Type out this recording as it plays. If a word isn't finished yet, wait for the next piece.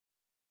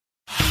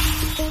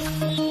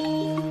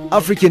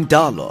African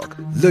Dialogue,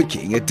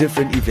 looking at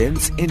different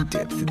events in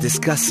depth,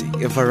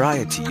 discussing a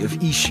variety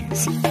of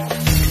issues.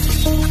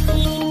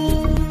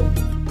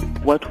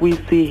 What we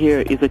see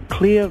here is a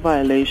clear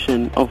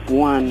violation of,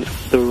 one,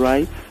 the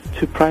rights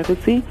to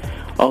privacy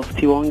of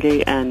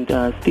Tiwonge and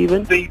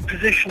Stephen. The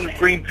position of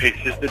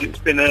Greenpeace is that it's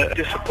been a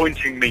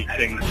disappointing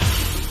meeting.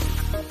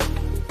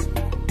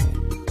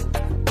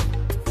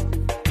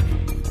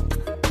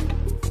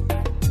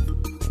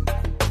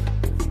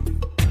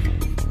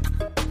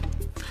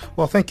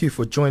 Well, thank you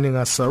for joining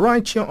us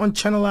right here on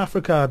Channel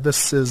Africa.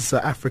 This is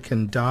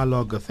African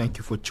Dialogue. Thank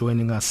you for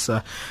joining us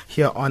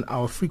here on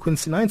our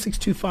frequency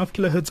 9625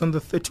 kilohertz on the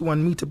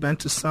 31 meter band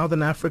to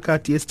Southern Africa,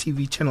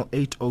 DSTV channel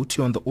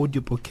 802 on the audio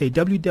bouquet.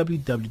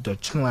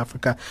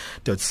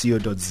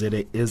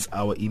 www.channelafrica.co.za is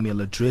our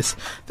email address.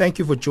 Thank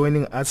you for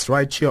joining us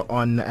right here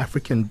on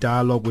African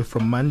Dialogue, where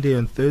from Monday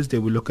and Thursday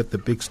we look at the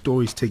big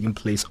stories taking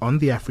place on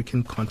the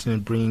African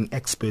continent, bringing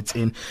experts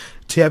in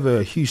to have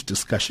a huge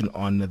discussion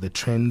on the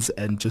trends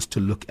and just to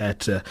look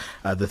at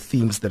the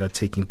themes that are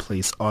taking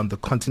place on the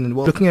continent.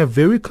 Well, looking at a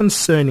very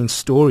concerning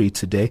story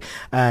today,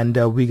 and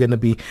we're going to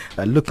be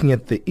looking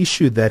at the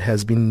issue that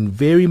has been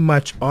very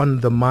much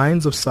on the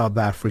minds of South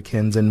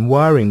Africans and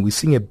worrying. We're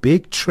seeing a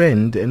big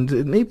trend, and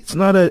maybe it's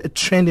not a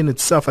trend in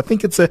itself. I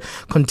think it's a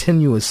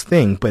continuous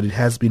thing, but it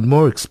has been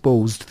more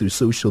exposed through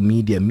social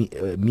media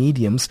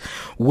mediums,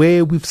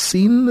 where we've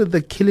seen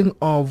the killing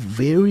of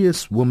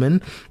various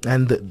women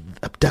and the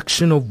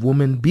abduction of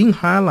women being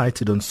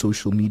highlighted on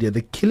social media.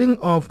 The killing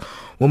of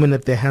women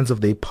at the hands of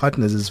their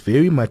partners is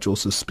very much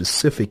also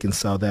specific in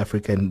South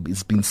Africa, and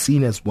it's been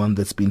seen as one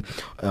that's been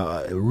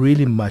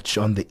really much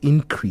on the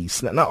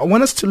increase. Now, I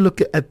want us to look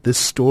at this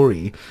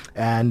story,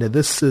 and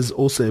this is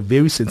also a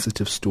very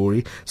sensitive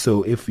story.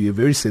 So if you're a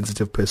very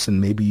sensitive person,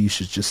 maybe you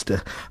should just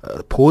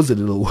pause a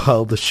little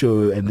while the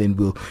show, and then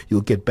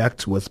you'll get back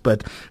to us.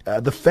 But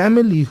the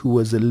family who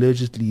was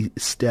allegedly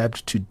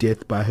stabbed to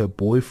death by her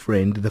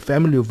boyfriend, the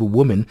family of a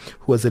woman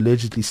who was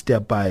allegedly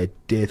stabbed by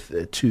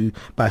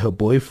her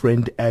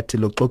boyfriend at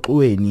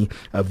Loxoxweni,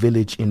 a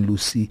village in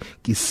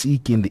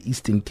Lusikisiki in the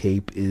Eastern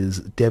Cape, is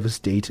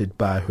devastated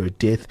by her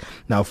death.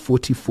 Now,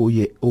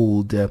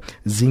 44-year-old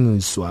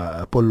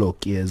Zingiswa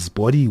Poloke's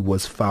body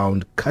was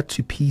found cut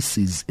to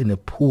pieces in a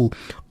pool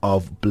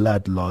of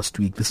blood last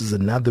week. This is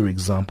another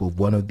example of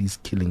one of these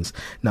killings.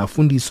 Now,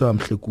 Fundiswa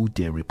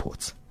Mhlekude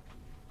reports.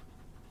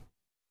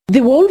 The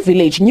whole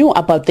village knew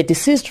about the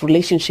deceased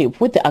relationship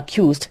with the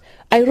accused.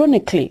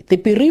 Ironically, the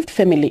bereaved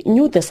family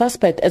knew the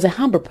suspect as a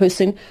humble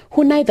person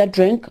who neither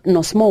drank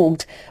nor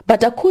smoked.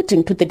 But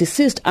according to the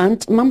deceased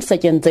aunt,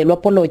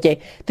 Mamsayenzelwa Poloye,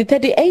 the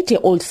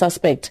 38-year-old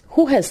suspect,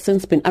 who has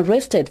since been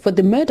arrested for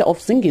the murder of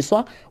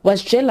Zingiswa,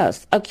 was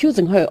jealous,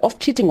 accusing her of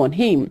cheating on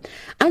him.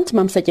 Aunt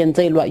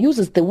Mamsayenzelwa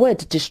uses the word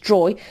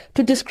destroy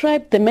to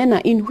describe the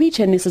manner in which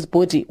her niece's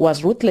body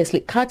was ruthlessly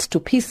cut to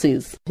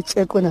pieces.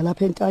 Her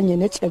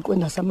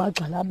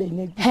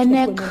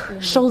neck,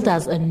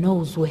 shoulders and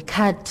nose were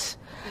cut.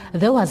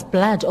 There was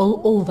blood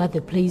all over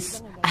the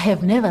place. I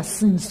have never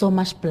seen so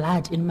much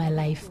blood in my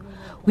life.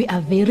 We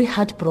are very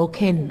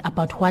heartbroken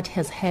about what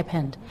has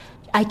happened.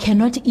 I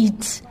cannot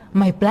eat.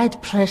 My blood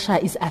pressure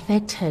is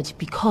affected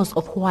because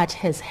of what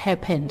has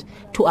happened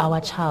to our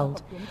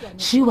child.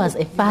 She was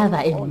a father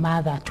and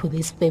mother to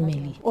this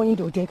family.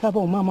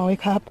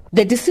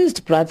 The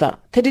deceased brother,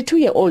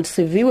 32-year-old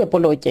Siviwe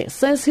Poloye,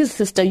 says his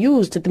sister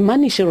used the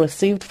money she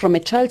received from a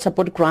child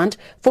support grant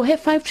for her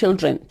 5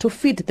 children to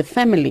feed the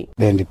family.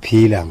 I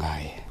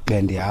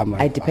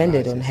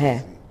depended on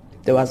her.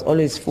 There was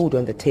always food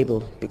on the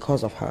table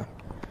because of her.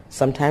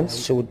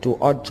 Sometimes she would do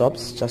odd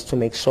jobs just to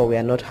make sure we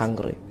are not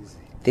hungry.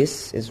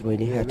 This is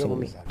really hurting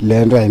me.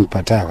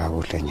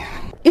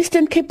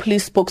 Eastern Cape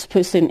Police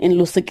spokesperson in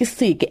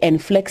Lusikisiki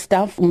and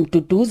Flagstaff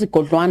Mduduzi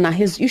Godlwana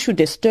has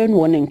issued a stern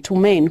warning to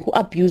men who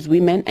abuse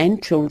women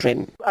and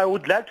children. I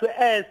would like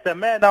to ask the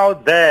men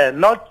out there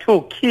not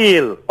to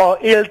kill or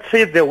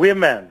ill-treat the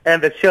women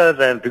and the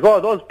children,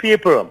 because those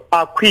people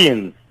are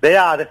queens. They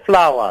are the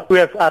flowers. We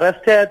have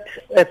arrested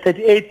a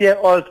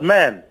 38-year-old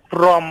man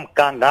from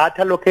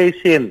Gangata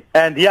location,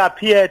 and he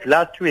appeared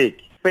last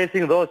week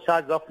facing those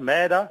charges of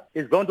murder.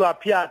 Is going to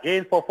appear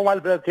again for formal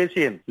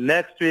verification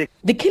next week.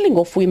 The killing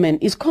of women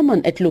is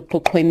common at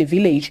Loxoxweni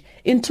village.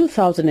 In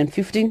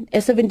 2015, a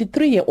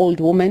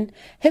 73-year-old woman,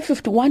 her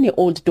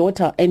 51-year-old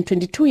daughter and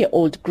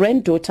 22-year-old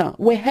granddaughter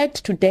were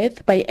hacked to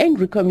death by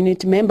angry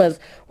community members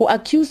who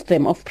accused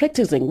them of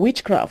practicing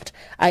witchcraft.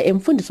 I am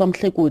Fundiswa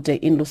Mhlekude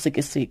in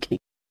Lusikisiki.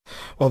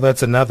 Well,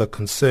 that's another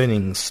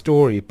concerning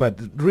story, but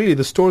really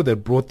the story that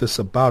brought this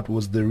about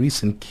was the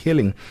recent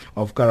killing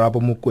of Karabo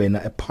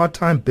Mokoena, a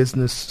part-time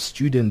business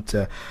student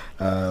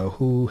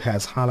who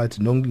has highlighted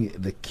not only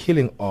the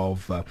killing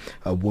of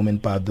a woman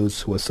by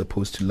those who are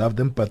supposed to love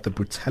them, but the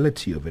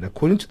brutality of it.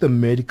 According to the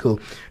Medical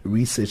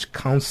Research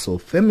Council,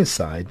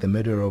 femicide, the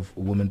murder of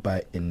a woman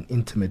by an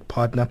intimate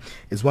partner,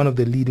 is one of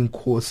the leading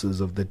causes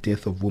of the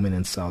death of women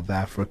in South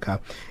Africa.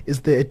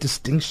 Is there a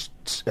distinction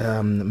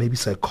maybe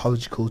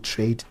psychological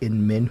trait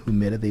in men who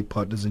murder their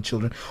partners and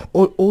children?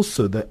 Or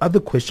also, the other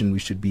question we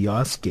should be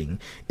asking,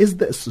 is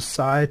there a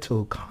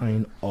societal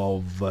kind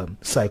of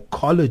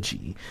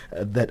psychology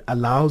that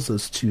allows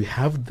us to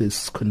have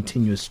this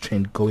continuous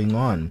trend going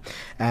on?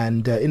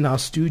 And in our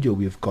studio,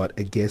 we've got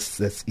a guest,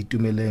 that's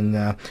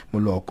Itumezeng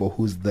Moloko,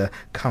 who's the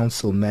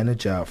council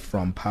manager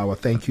from Power.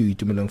 Thank you,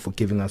 Itumezeng, for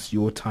giving us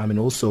your time. And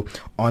also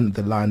on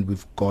the line,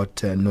 we've got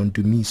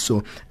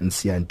Nondumiso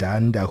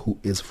Nsiadanda, who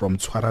is from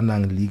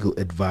Tshwaranang Legal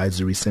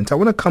Advisory Centre. I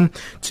want to come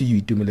to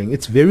you, Itumezeng.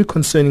 It's very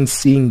concerning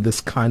seeing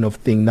this kind of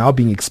thing now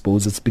being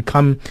exposed. It's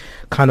become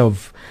kind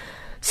of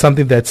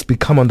something that's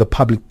become on the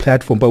public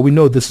platform, but we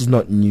know this is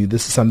not new.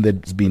 This is something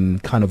that's been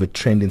kind of a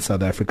trend in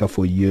South Africa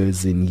for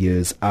years in,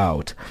 years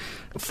out.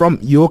 From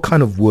your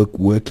kind of work,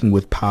 working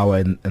with Power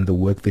and the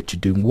work that you're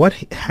doing, what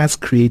has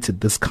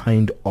created this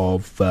kind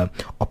of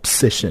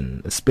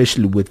obsession,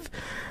 especially with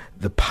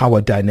the power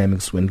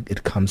dynamics when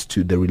it comes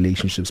to the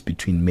relationships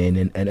between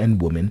men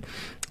and women?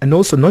 And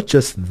also not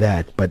just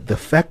that, but the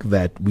fact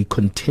that we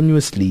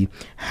continuously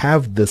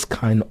have this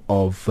kind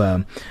of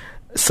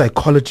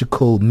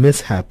psychological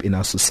mishap in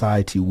our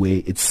society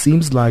where it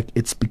seems like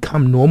it's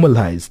become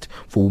normalized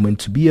for women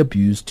to be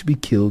abused, to be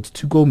killed,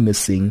 to go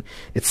missing.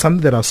 It's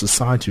something that our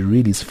society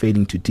really is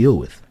failing to deal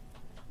with.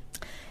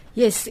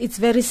 Yes, it's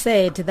very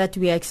sad that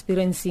we are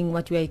experiencing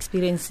what we are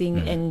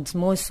experiencing, and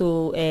more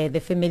so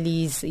the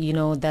families,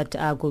 that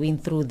are going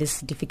through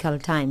these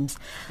difficult times.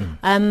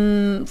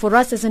 For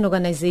us as an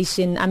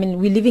organization,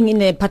 we're living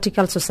in a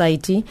patriarchal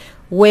society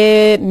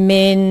where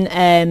men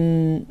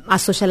are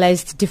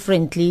socialized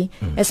differently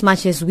as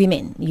much as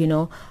women,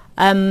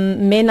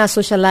 Men are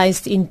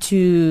socialized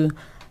into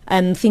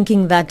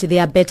thinking that they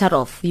are better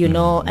off,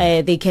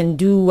 they can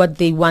do what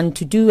they want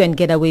to do and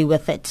get away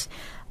with it.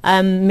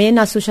 Men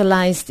are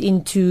socialized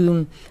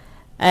into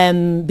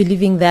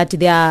believing that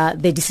they are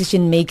the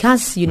decision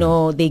makers.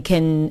 They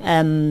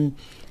can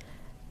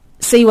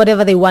say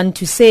whatever they want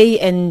to say,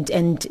 and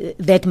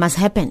that must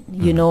happen.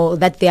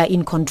 That they are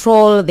in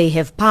control, they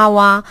have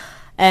power.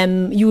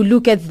 You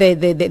look at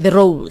the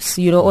roles,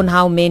 on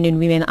how men and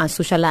women are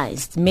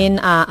socialized. Men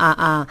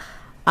are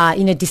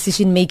in a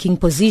decision making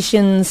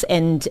positions,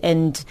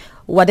 and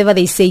whatever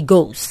they say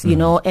goes.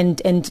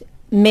 And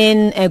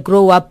men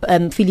grow up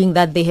feeling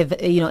that they have,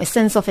 a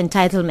sense of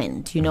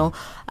entitlement.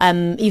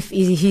 If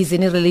he's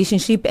in a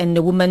relationship and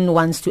the woman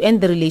wants to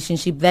end the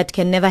relationship, that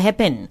can never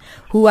happen.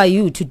 Who are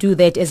you to do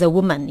that as a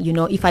woman?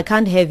 If I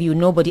can't have you,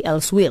 nobody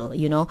else will.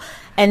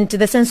 And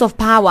the sense of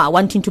power,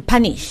 wanting to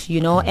punish.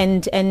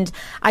 And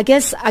I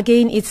guess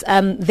again, it's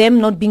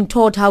them not being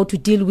taught how to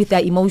deal with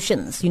their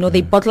emotions.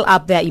 They bottle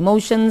up their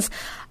emotions.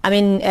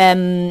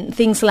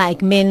 Things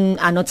like men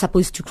are not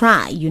supposed to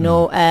cry. You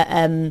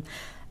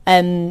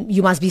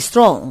must be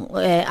strong,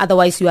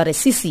 otherwise you are a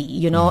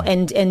sissy,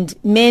 and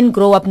men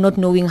grow up not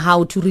knowing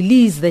how to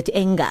release that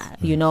anger,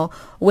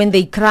 When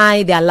they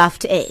cry, they are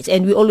laughed at.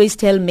 And we always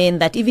tell men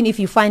that even if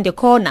you find a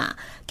corner,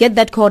 get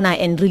that corner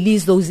and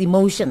release those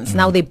emotions.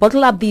 Now they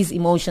bottle up these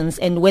emotions,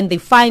 and when they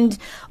find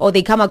or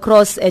they come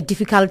across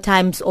difficult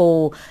times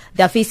or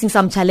they're facing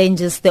some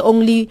challenges, the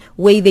only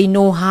way they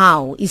know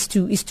how is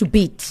to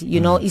beat,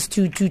 is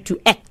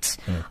to act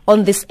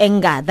on this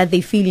anger that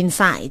they feel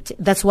inside.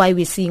 That's why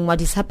we're seeing what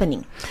is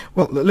happening.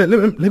 Well,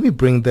 let me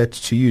bring that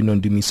to you,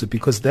 Nondumiso,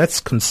 because that's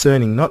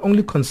concerning, not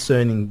only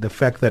concerning the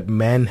fact that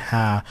men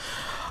are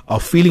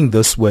feeling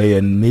this way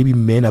and maybe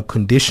men are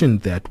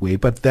conditioned that way,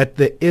 but that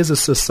there is a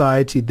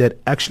society that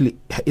actually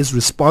is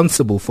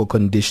responsible for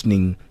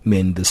conditioning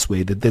men this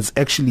way, that there's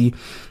actually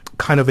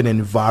kind of an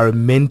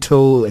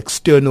environmental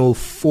external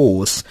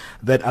force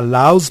that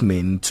allows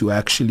men to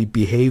actually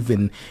behave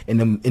in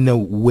a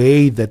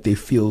way that they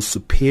feel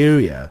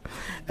superior.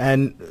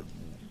 And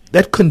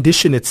that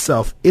condition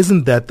itself,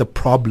 isn't that the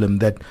problem,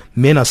 that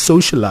men are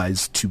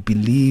socialized to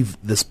believe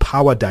this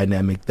power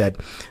dynamic, that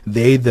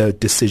they're the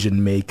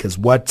decision makers,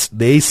 what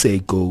they say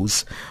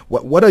goes?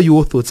 What are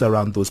your thoughts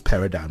around those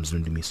paradigms,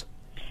 Nondumiso?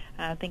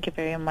 Thank you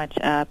very much,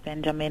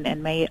 Benjamin.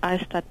 And may I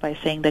start by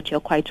saying that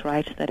you're quite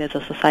right that as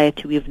a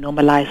society we've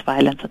normalized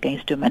violence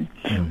against women,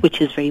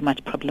 which is very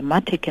much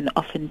problematic. And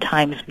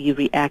oftentimes we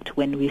react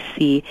when we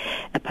see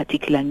a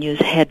particular news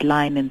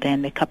headline, and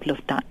then a couple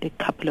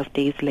of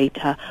days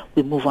later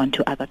we move on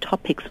to other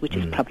topics, which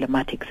is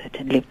problematic,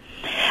 certainly.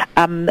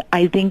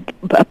 I think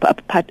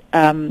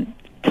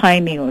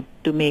Tiny, or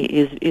to me,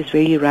 is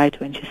really right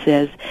when she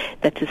says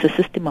that it's a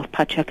system of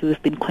patriarchy.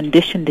 We've been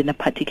conditioned in a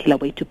particular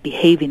way to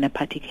behave in a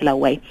particular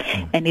way.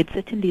 And it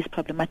certainly is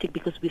problematic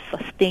because we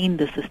sustain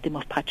the system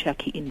of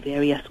patriarchy in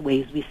various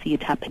ways. We see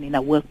it happen in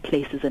our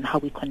workplaces and how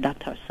we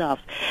conduct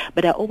ourselves.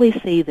 But I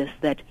always say this,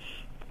 that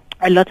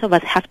a lot of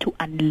us have to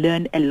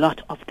unlearn a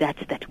lot of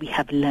that we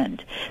have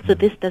learned. So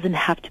this doesn't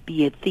have to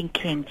be a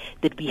thinking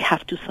that we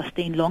have to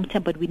sustain long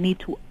term, but we need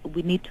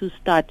to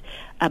start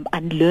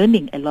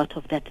unlearning a lot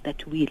of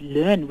that we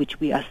learn, which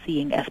we are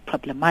seeing as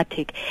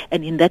problematic,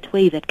 and in that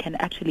way that can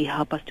actually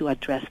help us to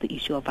address the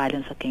issue of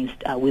violence against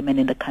women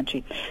in the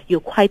country. You're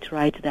quite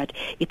right that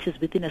it is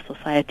within a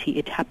society.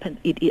 It happens.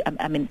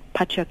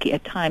 Patriarchy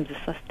at times is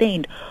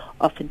sustained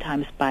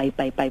oftentimes by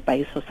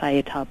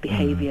societal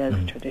behaviors,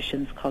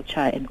 traditions, culture,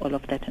 and all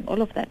of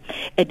that.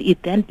 And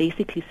it then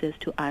basically says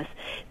to us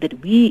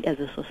that we as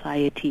a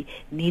society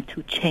need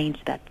to change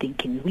that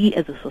thinking. We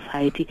as a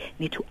society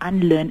need to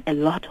unlearn a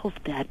lot of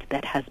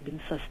that has been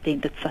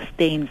sustained, that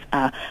sustains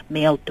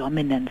male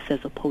dominance as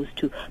opposed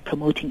to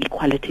promoting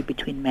equality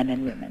between men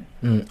and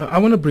women. I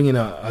want to bring in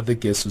our other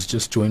guest who's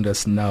just joined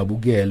us now,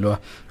 Bukelwa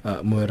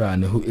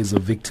Moerane, who is a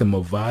victim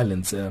of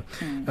violence.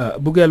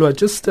 Bukelwa,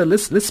 just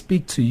let's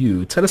speak to you.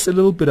 Tell us a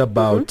little bit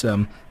about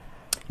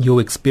your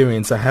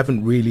experience. I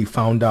haven't really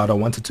found out. I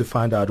wanted to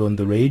find out on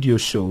the radio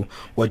show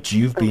what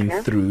you've been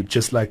through,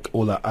 just like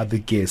all our other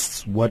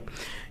guests, what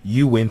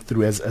you went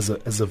through as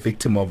a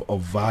victim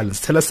of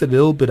violence. Tell us a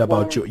little bit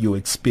about your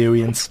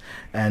experience,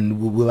 and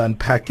we'll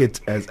unpack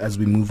it as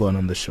we move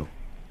on the show.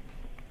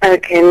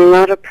 Okay,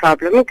 not a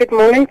problem. Good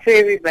morning to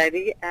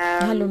everybody.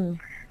 Hello.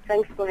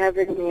 Thanks for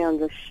having me on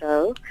the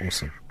show.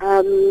 Awesome.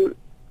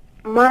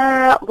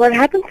 What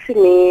happened to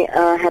me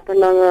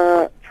happened on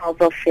the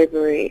 12th of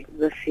February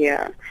this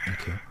year.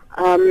 Okay.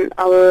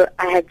 I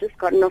had just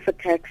gotten off a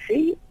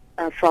taxi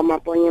from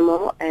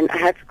Aponyemo, and I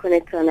had to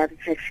connect to another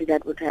taxi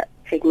that would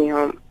take me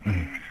home.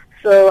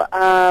 So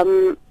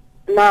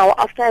now,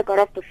 after I got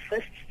off the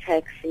first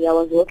taxi, I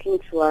was walking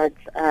towards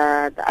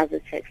the other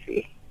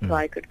taxi so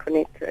I could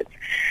connect to it.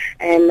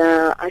 And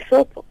I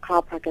saw a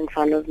car park in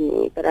front of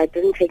me, but I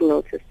didn't take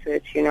notice to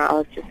it. I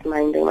was just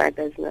minding my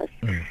business.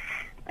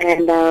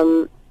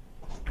 And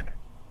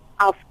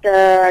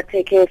after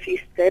taking a few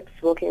steps,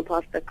 walking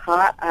past the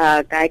car,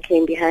 a guy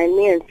came behind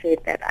me and said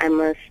that I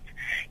must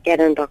get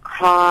in the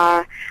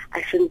car,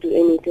 I shouldn't do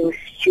anything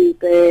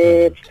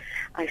stupid,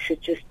 I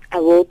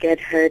will get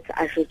hurt,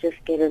 I should just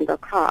get in the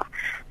car.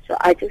 So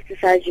I just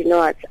decided,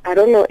 what, I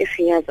don't know if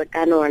he has a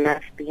gun or a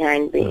knife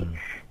behind me,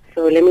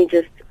 so let me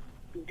just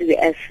do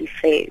as he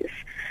says.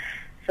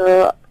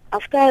 So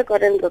after I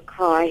got in the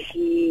car,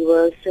 he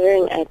was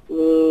staring at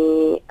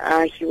me,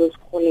 he was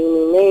calling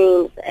me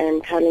names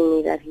and telling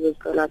me that he was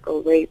going to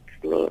go rape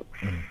me.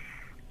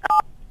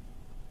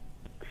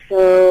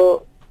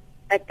 So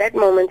at that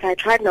moment, I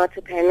tried not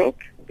to panic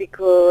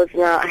because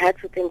now I had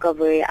to think of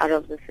a way out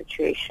of the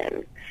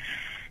situation.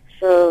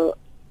 So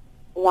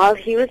while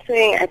he was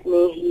staring at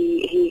me,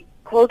 he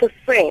called a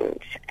friend,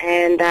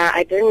 and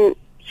I didn't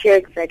hear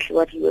exactly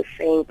what he was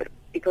saying, but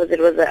because it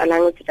was a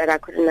language that I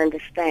couldn't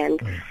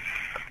understand.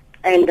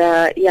 And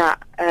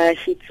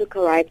he took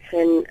a right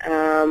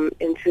turn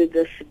into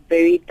this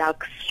very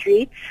dark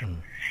street,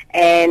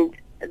 and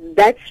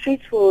that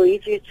street will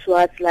lead you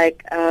towards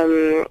like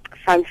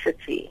Sun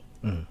City,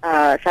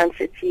 Sun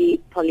City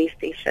Police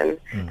Station.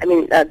 I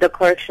mean the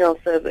correctional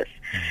service.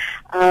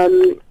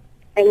 And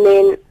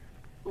then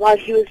while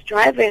he was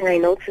driving, I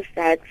noticed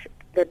that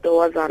the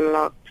door was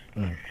unlocked,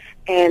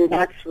 and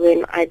that's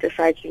when I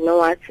decided, you know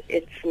what,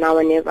 it's now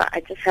or never.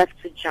 I just have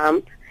to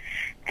jump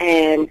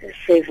and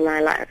save my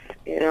life.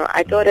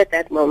 I thought at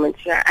that moment,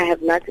 I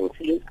have nothing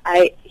to lose.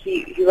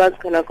 He was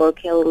gonna go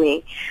kill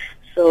me,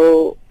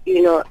 so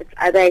it's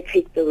either I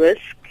take the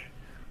risk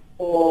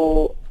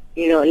or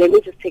let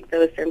me just take the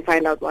risk and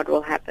find out what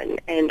will happen.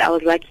 And I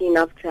was lucky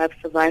enough to have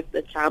survived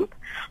the jump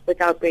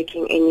without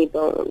breaking any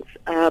bones,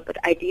 but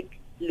I did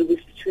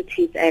lose 2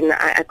 teeth, and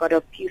I got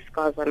a few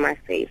scars on my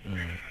face.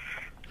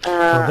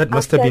 That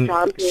must have been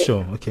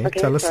sure. Okay,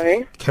 tell us.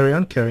 Sorry. Carry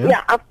on.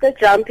 Yeah, after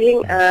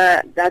jumping,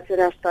 that's when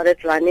I started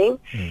running.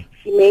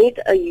 He made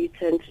a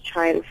U-turn to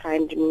try and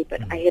find me, but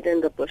I hid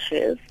in the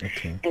bushes.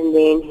 Okay. And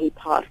then he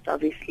passed,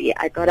 obviously.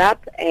 I got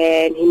up,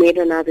 and he made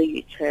another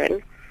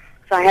U-turn.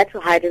 So I had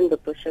to hide in the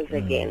bushes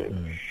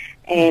again.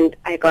 And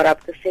I got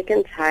up the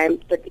second time,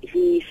 but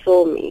he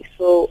saw me.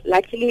 So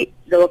luckily,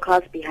 there were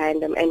cars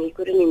behind him, and he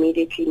couldn't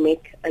immediately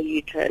make a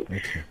U-turn.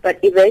 But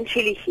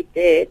eventually he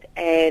did,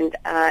 and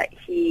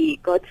he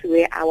got to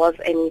where I was,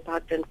 and he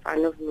parked in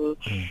front of me.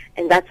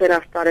 And that's when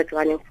I started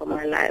running for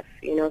my life,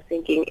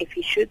 thinking if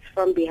he shoots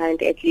from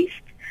behind, at least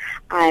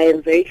I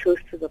am very close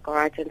to the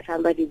garage, and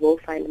somebody will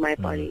find my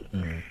body.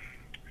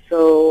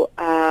 So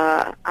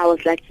I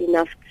was lucky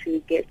enough to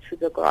get to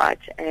the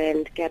garage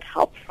and get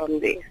help from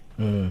there.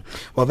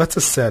 Well, that's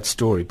a sad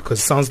story because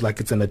it sounds like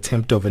it's an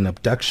attempt of an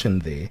abduction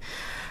there.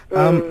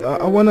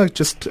 I want to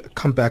just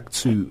come back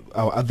to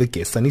our other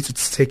guests. I need to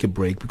take a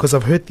break because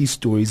I've heard these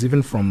stories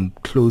even from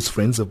close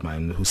friends of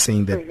mine who are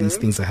saying that these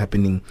things are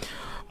happening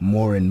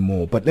more and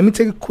more. But let me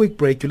take a quick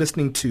break. You're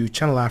listening to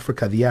Channel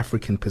Africa, The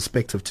African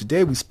Perspective.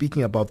 Today we're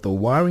speaking about the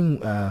worrying,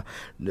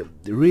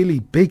 really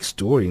big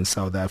story in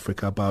South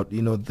Africa about,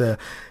 the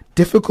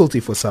difficulty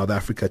for South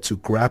Africa to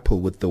grapple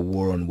with the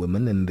war on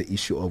women and the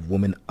issue of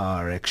women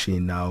are actually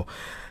now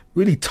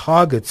really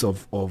targets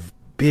of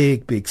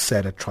big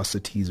sad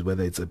atrocities,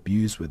 whether it's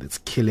abuse, whether it's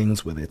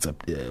killings, whether it's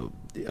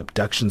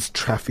abductions,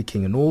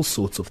 trafficking, and all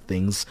sorts of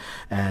things.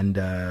 And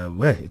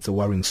well, it's a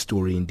worrying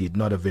story indeed.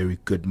 Not a very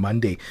good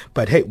Monday.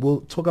 But hey,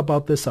 we'll talk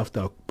about this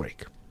after our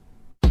break.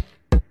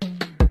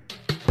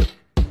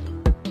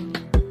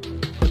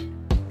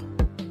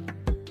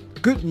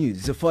 Good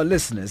news for our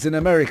listeners in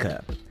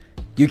America.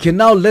 You can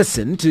now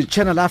listen to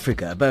Channel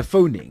Africa by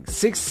phoning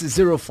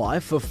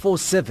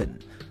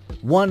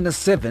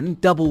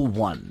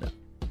 605-47-1711.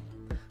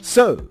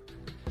 So,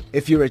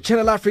 if you're a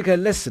Channel Africa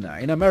listener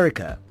in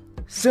America,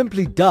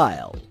 simply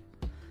dial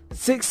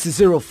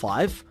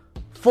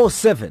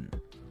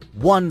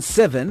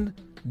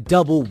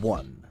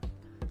 605-47-1711.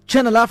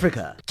 Channel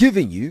Africa,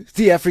 giving you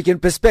the African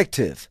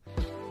perspective.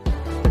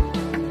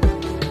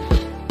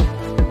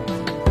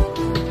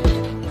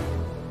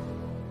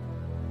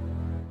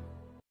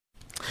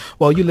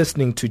 Well, you're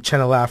listening to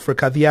Channel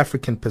Africa, the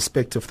African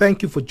perspective.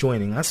 Thank you for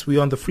joining us.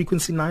 We're on the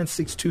frequency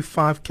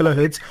 9625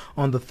 kilohertz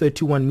on the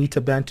 31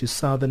 meter band to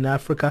Southern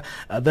Africa.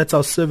 That's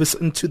our service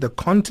into the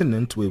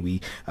continent, where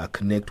we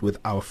connect with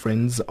our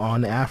friends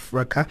on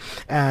Africa.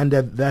 And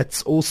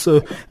that's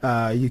also,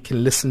 you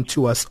can listen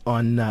to us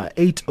on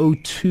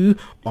 802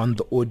 on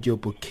the audio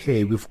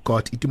bouquet. We've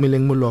got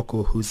Itumezeng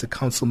Moloko, who's the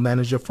council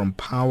manager from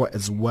Power,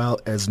 as well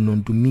as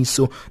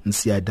Nondumiso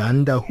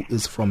Nsiadanda, who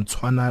is from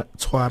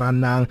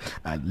Tshwaranang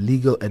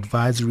Legal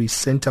Advisory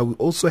Centre. We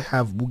also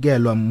have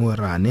Bukelwa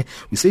Moerane.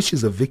 We say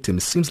she's a victim.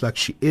 It seems like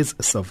she is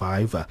a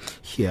survivor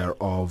here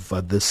of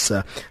this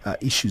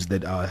issues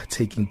that are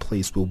taking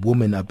place, where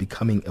women are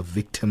becoming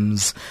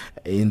victims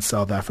in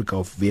South Africa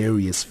of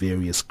various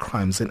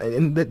crimes.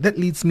 And that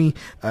leads me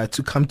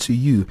to come to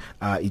you,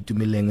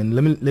 Itumezeng. And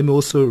let me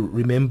also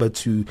remember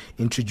to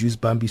introduce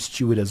Bambi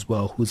Stewart as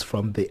well, who's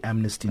from the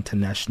Amnesty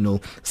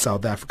International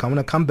South Africa. I want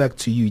to come back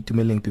to you,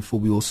 Itumezeng,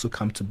 before we also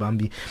come to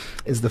Bambi,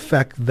 is the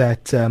fact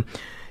that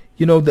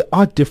there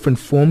are different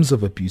forms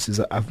of abuses.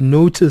 I've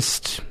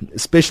noticed,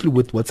 especially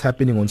with what's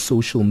happening on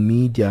social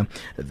media,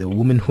 there are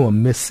women who are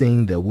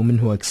missing, there are women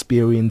who are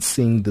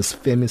experiencing this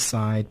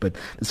femicide, but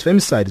this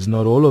femicide is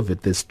not all of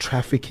it. There's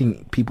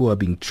trafficking, people are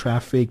being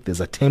trafficked, there's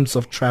attempts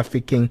of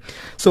trafficking.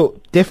 So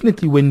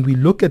definitely when we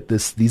look at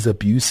these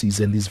abuses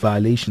and these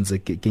violations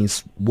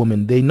against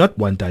women, they're not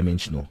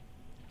one-dimensional.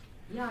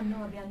 Yeah,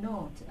 no, they are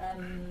not.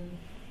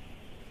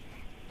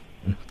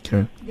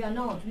 Okay. They are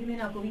not.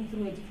 Women are going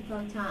through a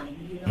difficult time.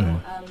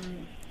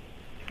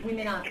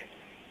 Women are,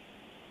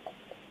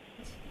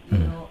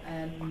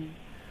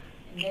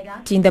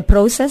 in the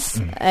process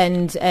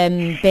and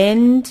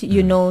banned,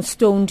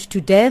 stoned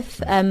to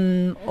death,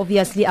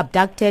 obviously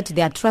abducted.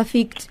 They are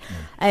trafficked,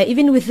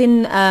 even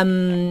within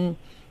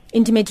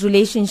intimate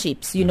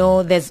relationships.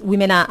 There's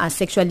women are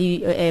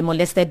sexually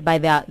molested by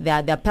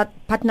their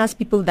partners,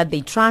 people that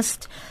they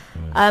trust.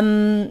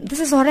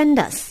 This is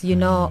horrendous.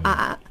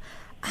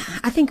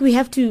 I think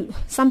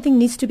something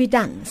needs to be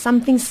done,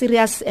 something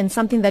serious and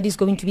something that is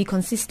going to be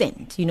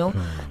consistent, We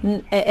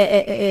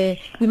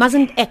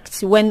mustn't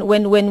act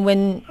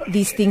when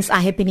these things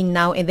are happening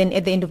now and then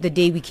at the end of the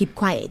day we keep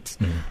quiet.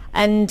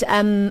 And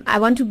I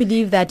want to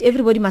believe that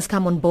everybody must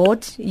come on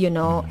board,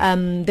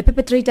 The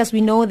perpetrators,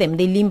 we know them,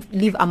 they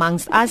live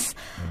amongst us.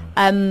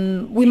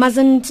 We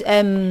mustn't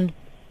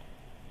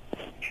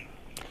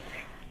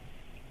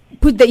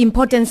put the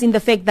importance in the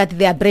fact that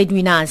they are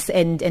breadwinners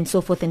and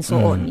so forth and so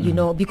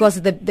on,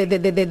 because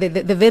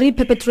the very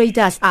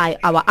perpetrators are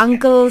our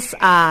uncles,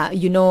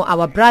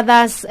 our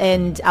brothers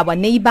and our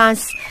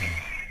neighbors.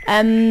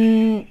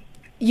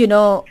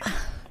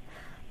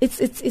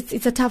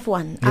 It's a tough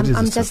one.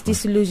 I'm just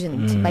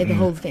disillusioned by the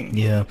whole thing.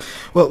 Yeah.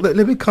 Well,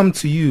 let me come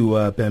to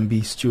you,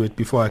 Bambi Stewart,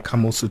 before I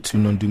come also to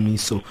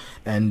Nondumiso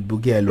and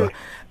Bukelwa.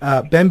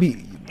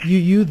 Bambi,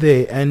 you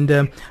there,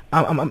 and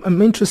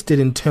I'm interested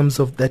in terms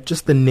of that,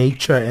 just the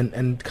nature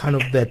and kind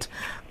of that,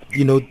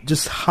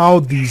 just how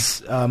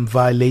these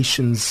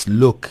violations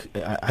look.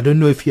 I don't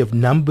know if you have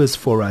numbers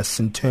for us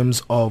in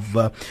terms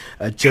of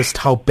just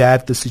how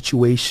bad the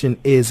situation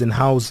is and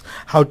how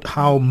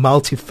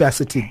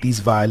multifaceted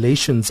these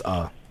violations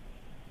are.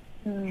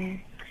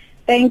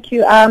 Thank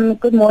you.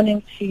 Good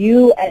morning to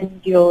you and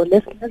your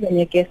listeners and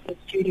your guests in the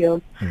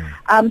studio.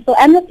 So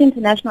Amnesty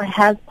International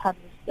has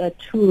published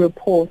 2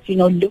 reports,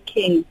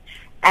 looking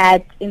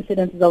at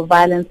incidences of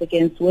violence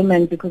against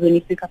women, because when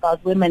you speak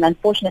about women,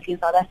 unfortunately in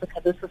South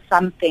Africa, this is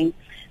something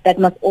that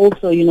must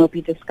also, be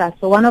discussed.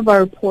 So one of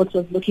our reports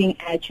was looking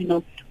at,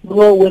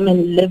 rural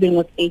women living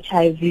with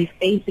HIV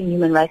facing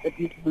human rights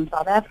abuses in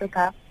South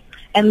Africa,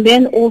 and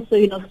then also,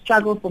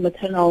 struggle for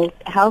maternal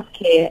health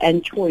care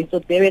and choice, so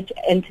barrier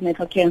to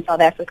antenatal care in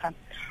South Africa.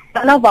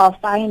 One of our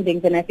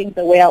findings, and I think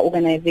the way our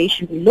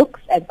organization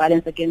looks at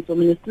violence against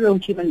women, is through a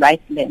human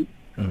rights lens.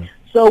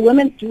 So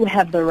women do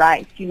have the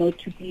right,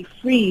 to be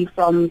free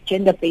from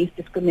gender-based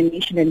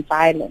discrimination and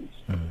violence.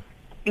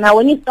 Now,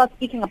 when you start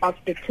speaking about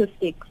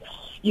statistics,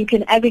 you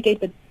can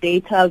aggregate the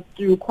data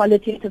through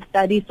qualitative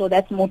studies, so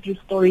that's more through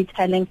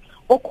storytelling,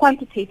 or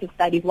quantitative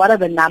studies. What are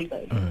the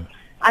numbers?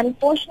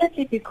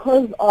 Unfortunately,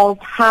 because of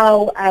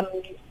how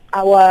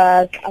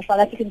our South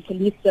African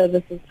Police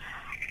Services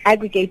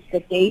aggregates the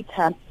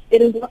data,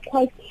 it is not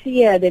quite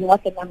clear then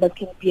what the numbers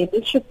can be. And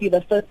this should be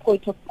the first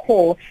point of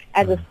call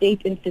as a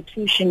state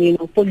institution,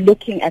 for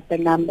looking at the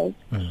numbers.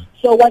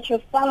 So what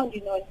you've found,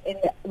 in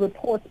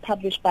reports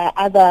published by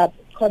other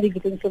colleagues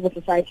within civil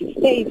society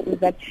states is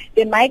that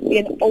there might be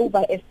an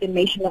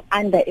overestimation or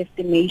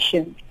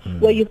underestimation,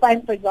 where you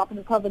find, for example,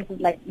 in provinces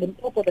like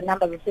Limpopo, the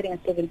numbers are sitting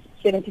at 77%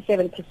 in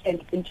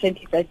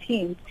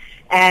 2013,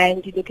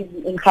 and you look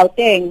in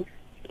Gauteng,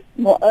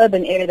 more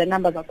urban area, the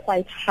numbers are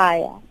quite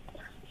higher.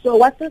 So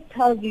what this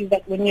tells you is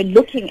that when you're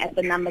looking at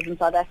the numbers in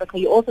South Africa,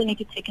 you also need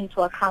to take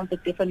into account the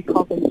different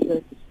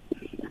provinces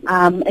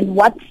and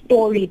what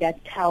story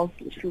that tells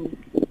too.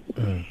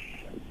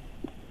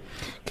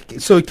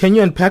 So can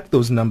you unpack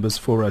those numbers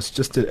for us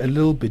just a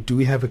little bit? Do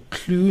we have a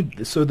clue?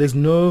 So there's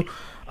no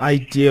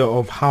idea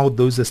of how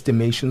those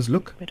estimations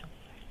look?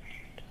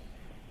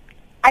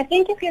 I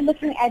think if you're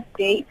looking at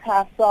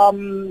data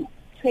from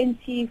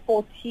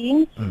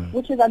 2014,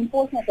 which is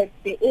unfortunate that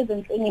there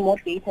isn't any more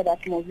data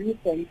that's more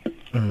recent.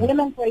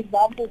 Women, for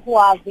example, who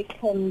are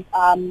victims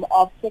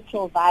of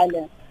sexual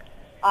violence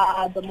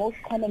are the most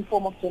common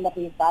form of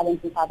gender-based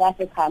violence in South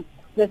Africa.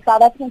 The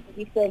South African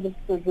Police Service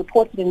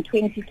reported in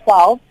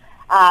 2012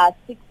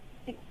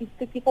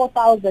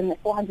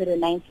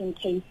 64,419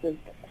 cases,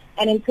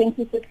 and in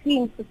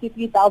 2015,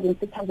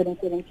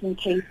 53,617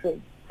 cases.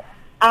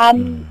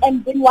 And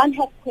then one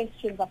has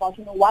questions about,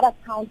 what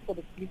accounts for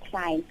the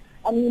decline.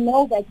 And we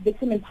know that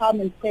victim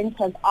empowerment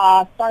centers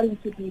are starting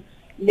to be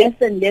less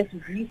and less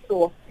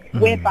resourced,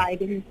 whereby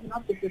they do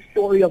not get the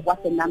story of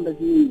what the numbers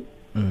mean.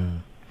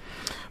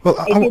 Well,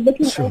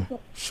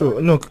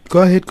 sure. No,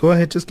 go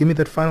ahead. Just give me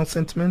that final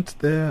sentiment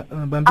there,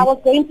 Bambi. I was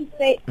going to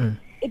say,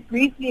 it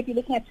briefly, if you're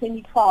looking at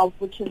 2012,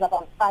 which is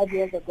about 5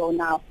 years ago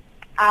now,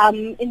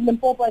 in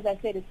Limpopo, as I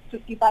said, it's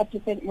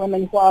 55%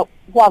 women who are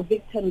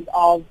victims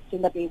of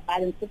gender-based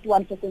violence,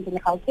 51% in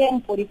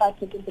Gauteng,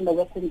 45% in the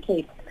Western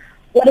Cape.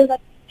 What is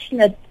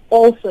unfortunate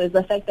also is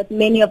the fact that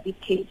many of these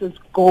cases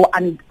go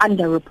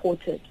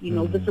underreported.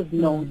 This is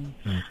known.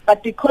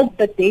 But because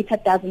the data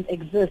doesn't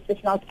exist,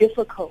 it's now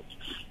difficult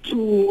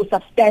to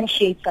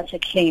substantiate such a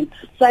claim.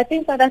 So I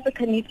think South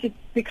Africa needs to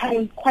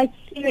become quite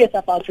serious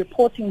about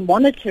reporting,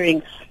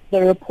 monitoring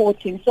the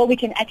reporting, so we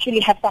can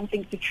actually have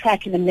something to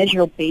track in a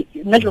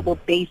measurable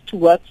base to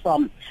work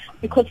from.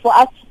 Because for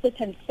us to sit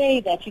and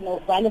say that,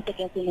 violence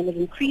against women is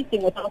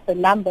increasing without the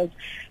numbers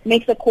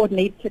makes a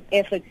coordinated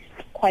effort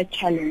quite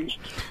challenged.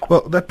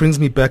 Well, that brings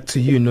me back to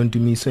you,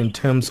 Nondumiso, in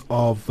terms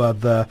of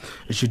the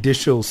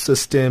judicial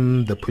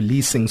system, the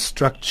policing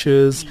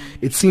structures.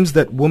 It seems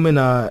that women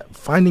are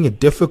finding it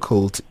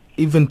difficult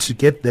even to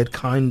get that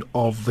kind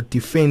of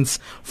defense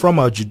from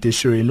our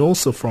judiciary and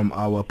also from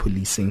our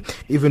policing.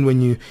 Even when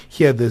you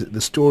hear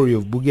the story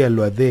of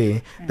Bukelwa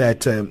there,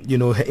 that,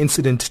 her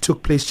incident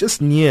took place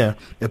just near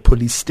a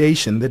police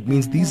station, that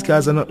means these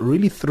guys are not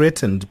really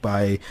threatened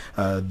by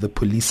the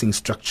policing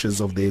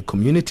structures of their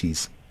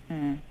communities.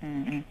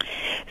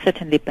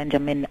 Certainly,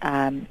 Benjamin,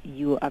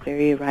 you are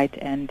very right,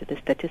 and the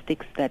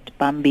statistics that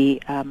Bambi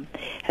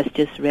has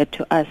just read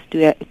to us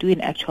do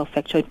in actual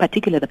fact show, in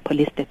particular the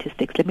police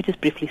statistics. Let me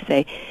just briefly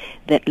say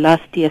that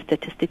last year's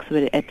statistics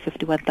were at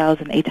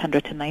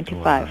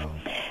 51,895. Wow.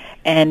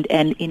 And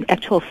in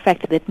actual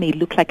fact, that may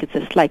look like it's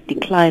a slight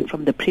decline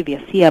from the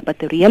previous year, but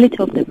the reality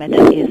of the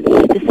matter is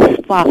this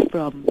is far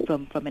from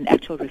an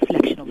actual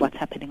reflection of what's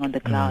happening on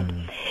the ground.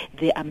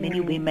 There are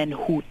many women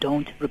who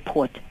don't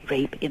report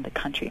rape in the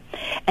country.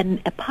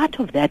 And a part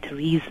of that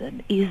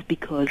reason is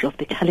because of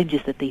the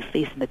challenges that they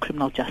face in the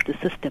criminal justice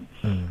system.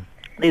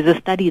 There's a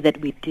study that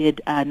we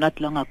did not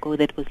long ago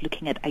that was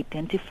looking at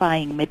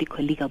identifying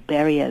medical legal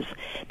barriers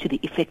to the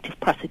effective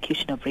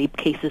prosecution of rape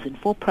cases in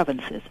 4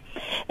 provinces.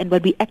 And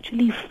what we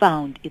actually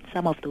found in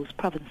some of those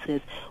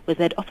provinces was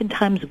that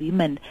oftentimes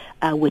women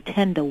were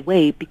turned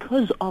away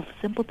because of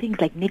simple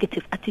things like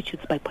negative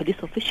attitudes by police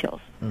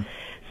officials.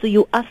 So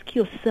you ask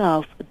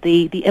yourself,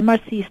 the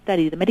MRC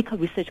study, the Medical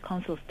Research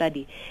Council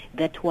study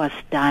that was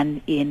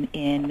done in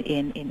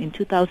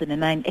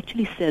 2009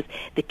 actually says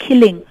the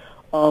killing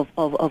of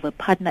a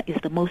partner is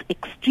the most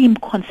extreme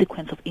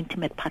consequence of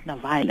intimate partner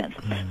violence.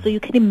 So you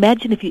can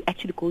imagine if you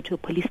actually go to a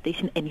police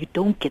station and you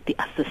don't get the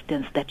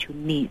assistance that you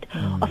need.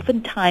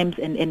 Oftentimes,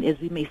 and as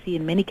we may see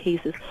in many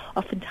cases,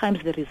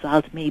 oftentimes the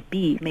result may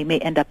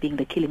end up being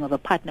the killing of a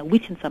partner,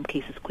 which in some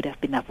cases could have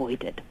been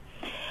avoided.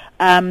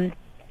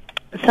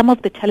 Some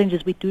of the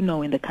challenges we do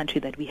know in the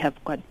country that we have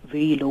got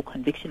very low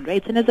conviction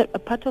rates, and as a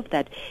part of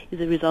that is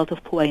a result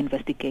of poor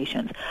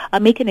investigations. I'll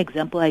make an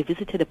example. I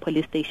visited a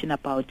police station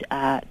about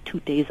 2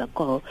 days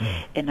ago,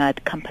 and I'd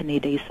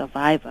accompanied a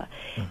survivor.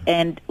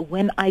 And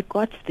when I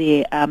got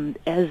there,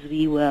 as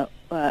they were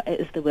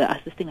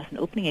assisting us in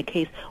opening a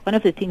case, one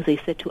of the things they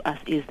said to us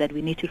is that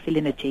we need to fill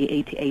in a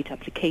J88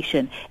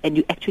 application, and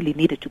you actually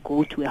needed to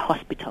go to a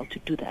hospital to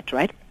do that,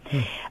 right?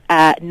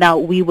 Now,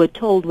 we were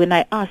told, when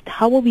I asked,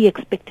 how are we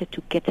expected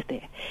to get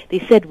there? They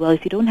said, well,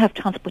 if you don't have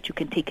transport, you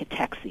can take a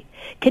taxi.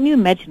 Can you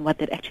imagine what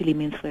that actually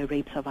means for a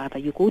rape survivor?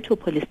 You go to a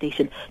police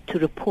station to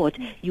report.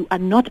 You are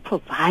not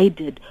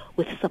provided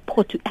with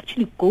support to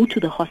actually go to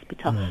the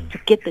hospital to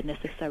get the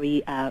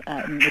necessary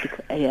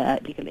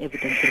legal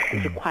evidence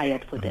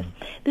required for this.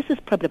 This is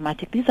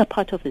problematic. These are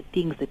part of the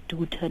things that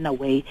do turn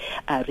away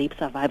rape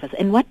survivors.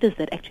 And what does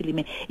that actually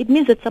mean? It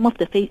means that some of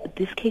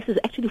these cases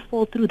actually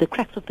fall through the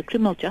cracks of the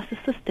criminal justice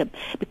system,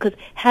 because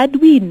had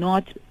we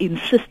not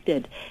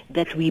insisted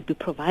that we be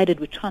provided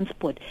with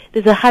transport,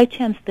 there's a high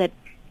chance that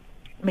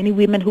many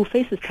women who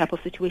face this type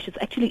of situations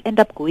actually end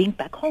up going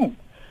back home.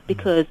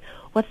 Because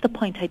what's the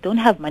point? I don't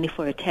have money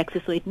for a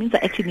taxi, so it means I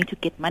actually need to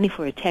get money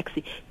for a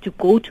taxi to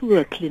go to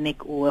a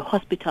clinic or a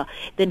hospital,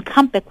 then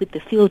come back with the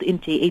filled in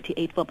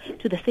J88 form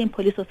to the same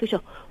police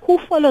official. Who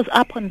follows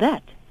up on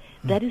that?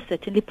 That is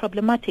certainly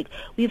problematic.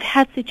 We've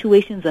had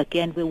situations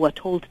again where we're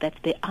told that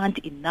there aren't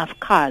enough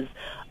cars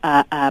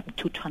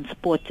to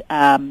transport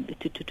there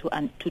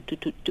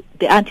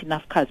aren't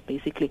enough cars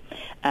basically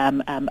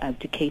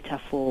to cater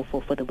for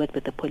the work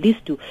that the police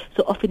do.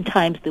 So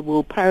oftentimes they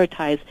will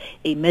prioritize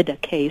a murder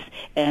case,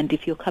 and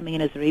if you're coming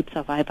in as a rape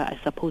survivor, I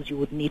suppose you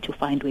would need to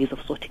find ways of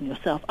sorting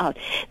yourself out.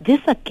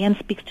 This again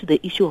speaks to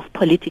the issue of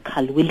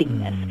political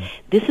willingness.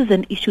 This is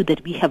an issue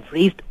that we have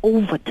raised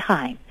over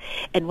time,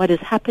 and what has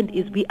happened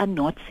is we are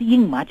not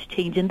seeing much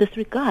change in this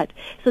regard.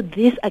 So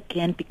this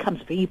again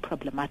becomes very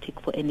problematic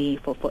for any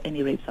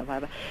rape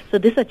survivor. So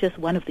these are just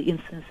one of the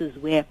instances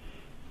where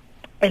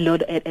a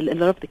lot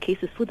of the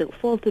cases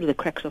fall through the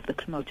cracks of the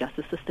criminal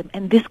justice system,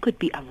 and this could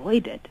be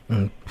avoided.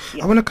 I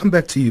want to come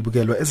back to you,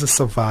 Bukelwa. As a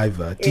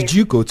survivor, did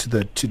you go to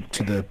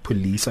the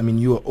police? I mean,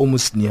 you were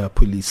almost near a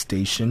police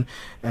station,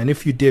 and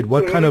if you did,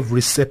 what kind of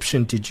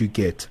reception did you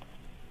get?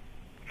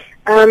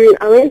 I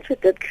went to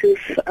the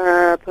Truth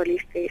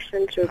police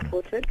station to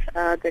report it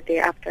the day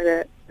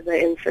after the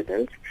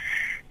incident,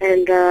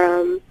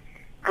 and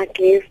I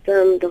gave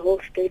them the whole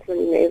statement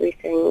and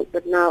everything,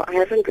 but now I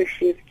haven't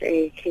received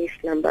a case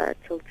number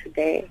till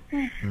today.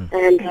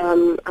 And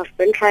I've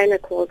been trying to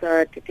call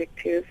the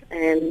detective,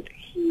 and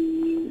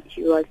he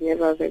was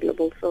never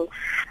available. So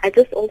I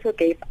just also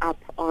gave up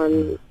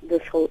on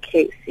this whole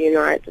case. You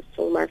know, I just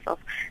told myself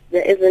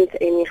there isn't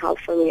any help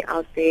for me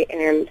out there,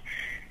 and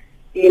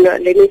you know,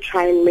 let me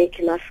try and make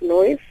enough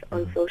noise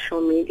on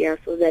social media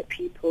so that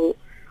people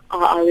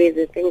are aware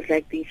that things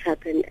like these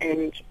happen,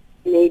 and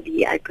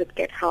maybe I could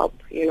get help,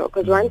 you know,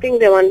 because one thing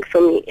they want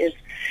from me is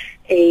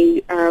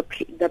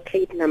the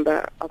plate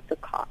number of the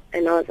car,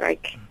 and I was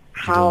like,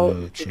 how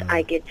did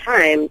I get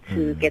time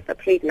to get the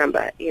plate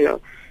number, you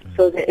know?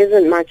 So there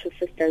isn't much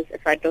assistance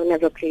if I don't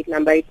have a plate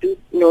number. I do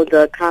know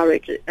the car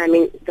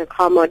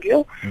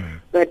module,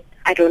 but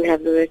I don't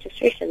have the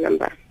registration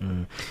number.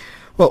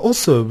 Well,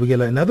 also,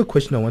 Bukelwa, another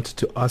question I wanted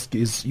to ask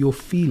you is your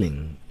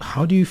feeling.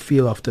 How do you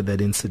feel after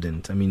that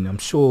incident? I mean, I'm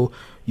sure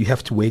you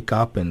have to wake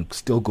up and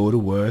still go to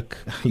work.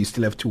 You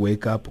still have to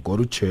wake up or go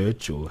to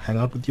church or hang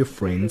out with your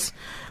friends.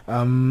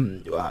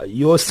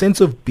 Your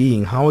sense of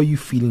being, how are you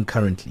feeling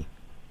currently?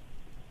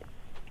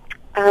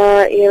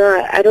 You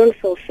know, I don't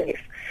feel safe.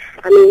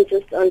 I mean,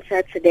 just on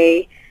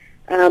Saturday,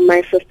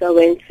 my sister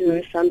went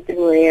to something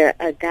where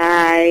a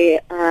guy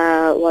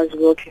was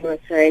working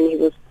with her, and he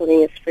was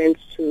pulling his friends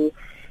to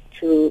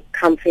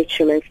come fetch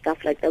him and stuff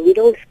like that. We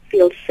don't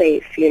feel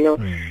safe, you know.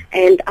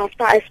 And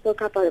after I spoke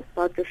up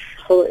about this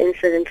whole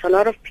incident, a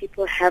lot of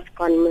people have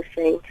gone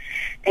missing.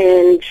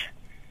 And,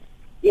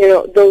 you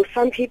know, though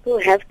some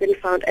people have been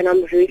found, and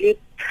I'm really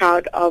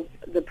proud of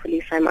the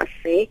police, I must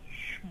say.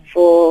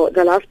 For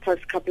the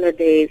past couple of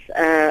days,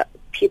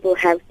 people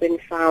have been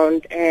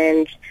found,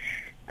 and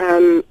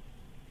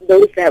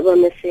those that were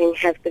missing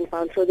have been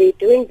found. So they're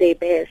doing their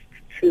best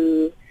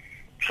to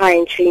try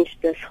and change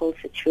this whole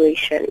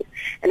situation.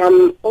 And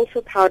I'm also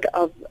proud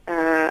of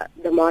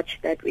the march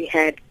that we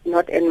had,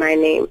 Not in My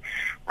Name,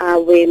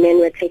 where men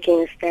were taking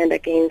a stand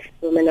against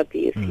women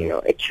abuse. You know,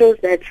 it shows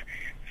that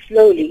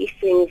slowly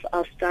things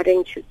are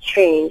starting to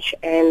change,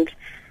 and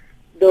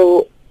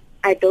though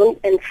I don't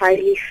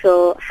entirely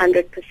feel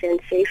 100%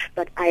 safe,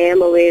 but I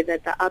am aware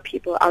that there are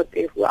people out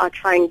there who are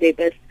trying their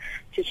best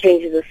to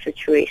change the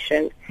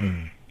situation.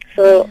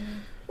 So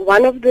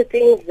one of the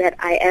things that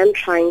I am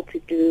trying to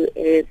do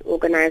is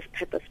organize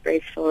pepper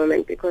sprays for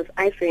women, because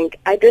I think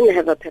I didn't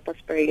have a pepper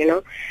spray, you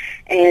know,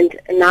 and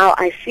now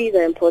I see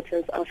the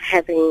importance of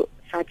having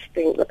such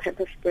things, a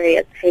pepper spray,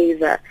 a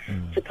taser,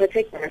 to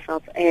protect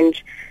myself, and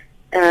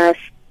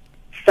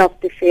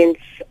self-defense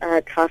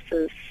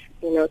classes,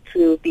 you know,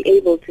 to be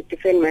able to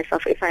defend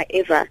myself if I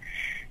ever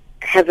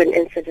have an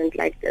incident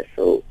like this.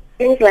 So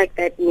things like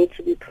that need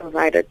to be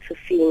provided to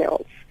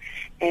females.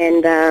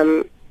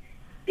 And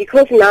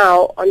because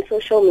now on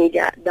social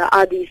media there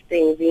are these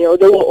things, you know,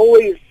 there were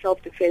always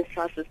self-defense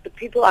classes, but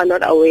people are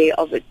not aware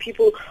of it.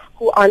 People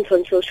who aren't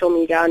on social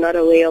media are not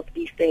aware of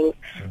these things.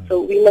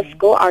 So we must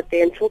go out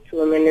there and talk to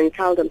women and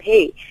tell them,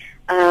 hey,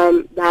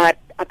 that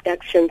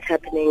abduction's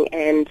happening,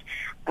 and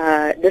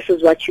this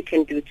is what you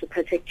can do to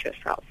protect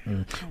yourself.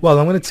 Well,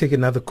 I'm going to take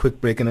another quick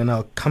break, and then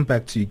I'll come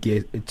back to you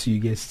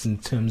guys in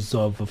terms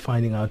of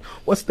finding out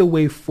what's the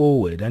way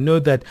forward. I know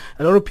that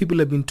a lot of people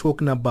have been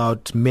talking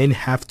about men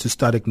have to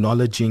start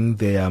acknowledging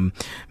their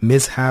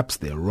mishaps,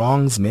 their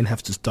wrongs. Men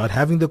have to start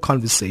having the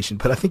conversation.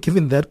 But I think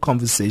even that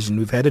conversation,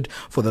 we've had it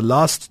for the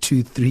last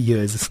 2-3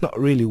 years. It's not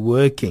really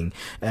working.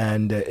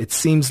 And it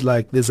seems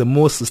like there's a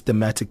more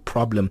systematic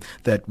problem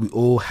that we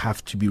all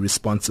have to be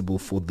responsible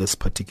for this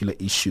particular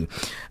issue.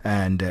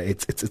 And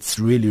it's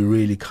really,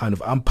 really kind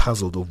of, I'm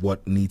puzzled of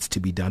what needs to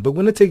be done. But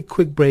we're going to take a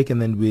quick break,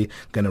 and then we're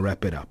going to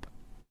wrap it up.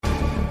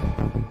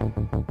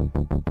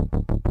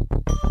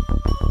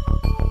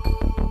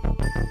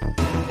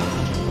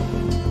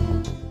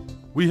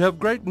 We have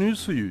great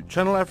news for you.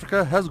 Channel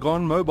Africa has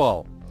gone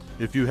mobile.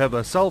 If you have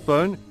a cell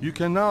phone, you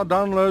can now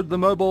download the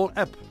mobile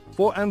app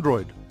for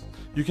Android.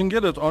 You can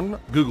get it on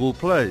Google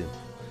Play.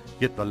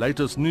 Get the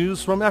latest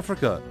news from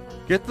Africa.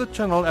 Get the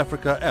Channel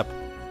Africa app.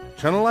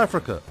 Channel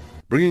Africa,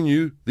 bringing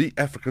you the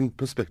African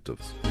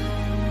perspectives.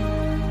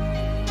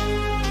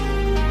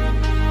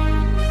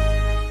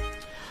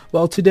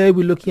 Well, today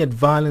we're looking at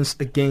violence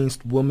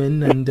against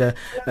women, and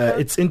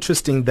it's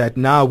interesting that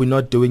now we're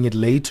not doing it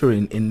later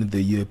in the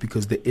year,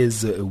 because there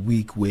is a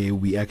week where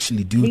we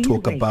actually do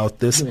talk about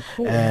this,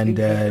 and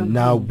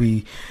now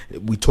we're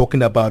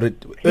talking about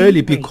it early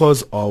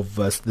because of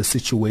the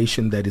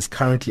situation that is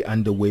currently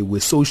underway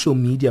with social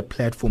media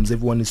platforms.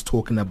 Everyone is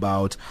talking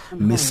about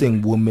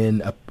missing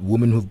women,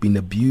 women who've been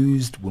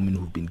abused, women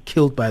who've been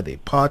killed by their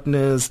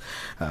partners,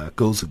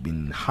 girls who've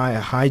been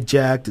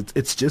hijacked.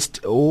 It's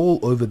just all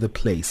over the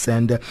place.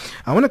 And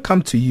I want to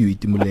come to you,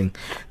 Itumezeng,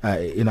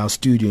 in our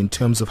studio, in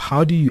terms of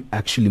how do you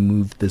actually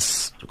move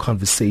this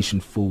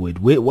conversation forward?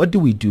 What do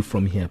we do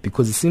from here?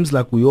 Because it seems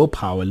like we're all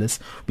powerless.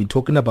 We've been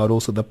talking about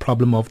also the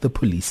problem of the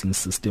policing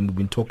system. We've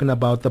been talking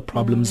about the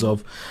problems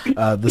of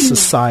the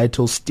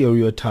societal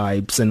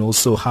stereotypes, and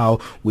also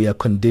how we are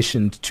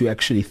conditioned to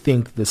actually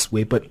think this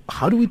way. But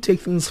how do we take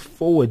things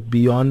forward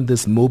beyond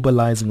this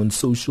mobilizing on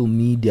social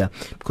media?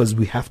 Because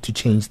we have to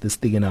change this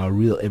thing in our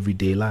real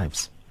everyday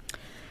lives.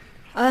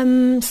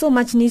 So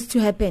much needs to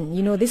happen.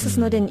 You know, this is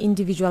not an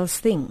individual's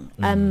thing.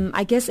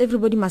 I guess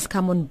everybody must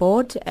come on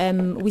board.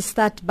 We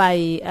start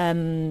by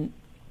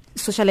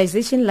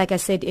socialization, like I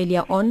said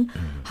earlier on,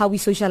 how we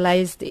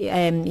socialized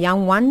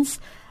young ones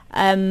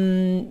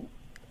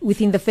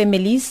within the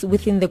families,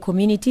 within the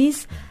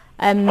communities.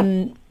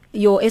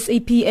 Your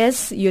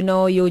SAPS, you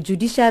know, your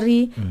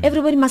judiciary,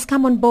 everybody must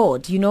come on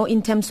board, you know,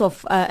 in terms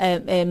of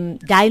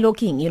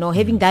dialoguing, you know,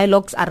 having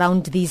dialogues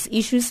around these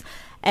issues.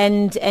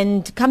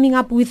 And coming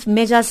up with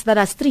measures that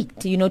are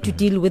strict, you know, to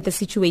deal with the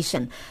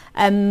situation.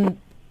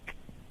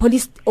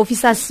 Police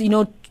officers, you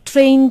know,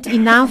 trained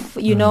enough,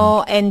 you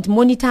know, and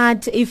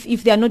monitored.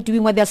 If they are not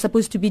doing what they are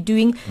supposed to be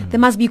doing, there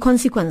must be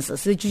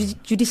consequences. The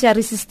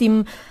judiciary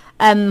system,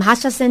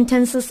 harsher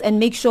sentences, and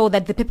make sure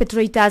that the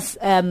perpetrators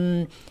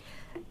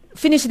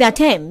finish their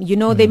term. You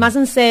know, they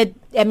mustn't serve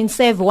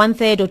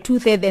 1/3 or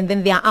 2/3 and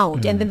then they are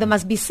out. And then there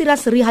must be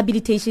serious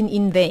rehabilitation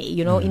in there,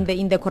 you know, in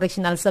the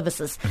correctional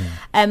services.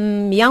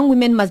 Young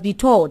women must be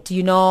taught,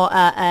 you know,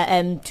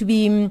 to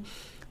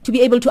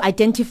be able to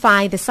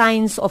identify the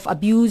signs of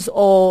abuse,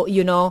 or,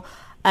 you know,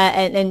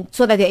 and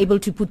so that they're able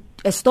to put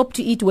a stop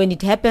to it when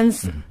it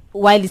happens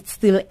while it's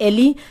still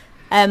early.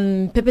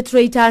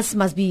 Perpetrators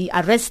must be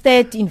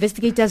arrested,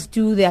 investigators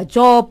do their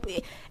job.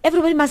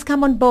 Everybody must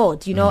come on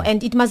board, you know,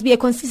 and it must be a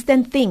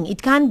consistent thing.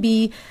 It can't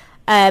be,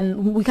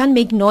 we can't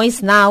make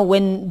noise now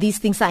when these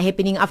things are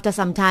happening. After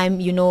some time,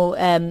 you know,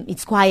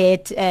 it's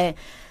quiet.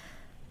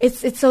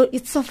 It's so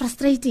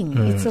frustrating.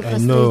 It's so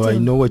frustrating. I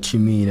know what you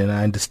mean, and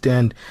I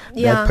understand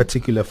that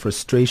particular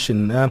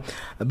frustration.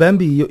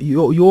 Bambi,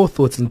 your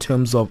thoughts in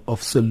terms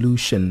of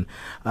solution.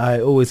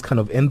 I always kind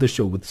of end the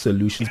show with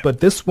solutions,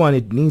 but this one,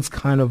 it needs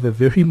kind of a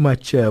very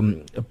much a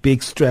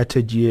big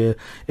strategy, a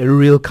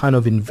real kind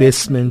of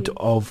investment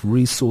of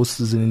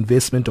resources, and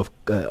investment of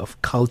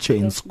culture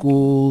in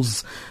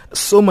schools.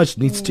 So much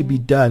needs to be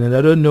done, and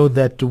I don't know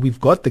that we've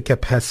got the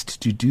capacity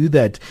to do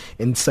that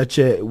in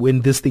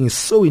when this thing is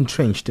so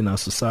entrenched in our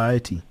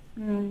society.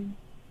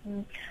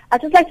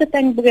 I'd just like to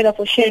thank Bukelwa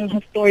for sharing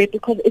her story,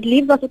 because it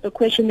leaves us with the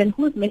question, then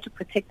who's meant to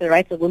protect the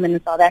rights of women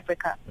in South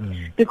Africa?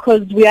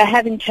 Because we are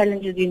having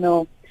challenges, you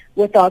know,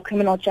 with our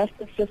criminal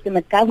justice system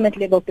at government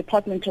level,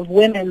 Department of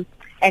Women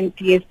and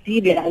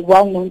DSD. There are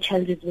well-known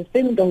challenges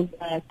within those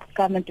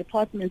government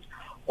departments.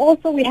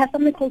 Also, we have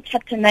something called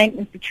Chapter 9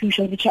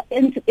 institutions, which are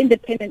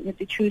independent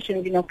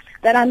institutions, you know,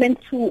 that are meant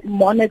to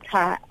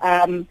monitor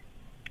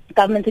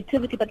government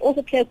activity, but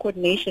also play a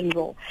coordination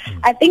role.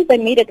 I think the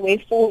immediate way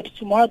forward,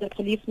 tomorrow the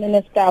police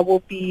minister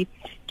will be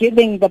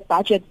giving the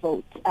budget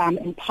vote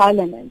in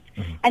Parliament.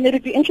 And it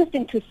would be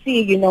interesting to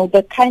see, you know,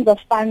 the kinds of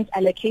funds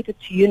allocated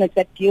to units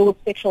that deal with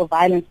sexual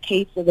violence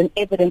cases and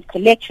evidence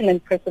collection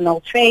and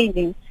personnel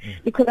training,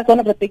 because that's one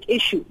of the big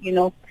issues, you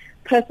know.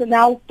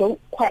 Personnel don't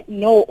quite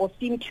know or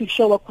seem to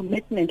show a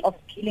commitment of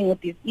dealing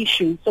with these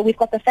issues. So we've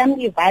got the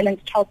Family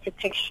Violence Child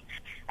Protection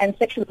and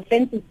Sexual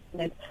Offences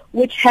Unit,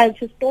 which has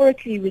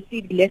historically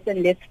received less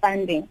and less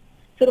funding.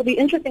 So it'll be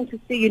interesting to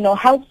see,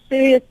 how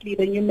seriously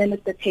the new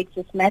minister takes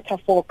this matter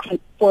for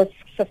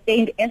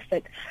sustained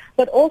effort,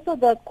 but also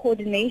the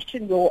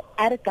coordination role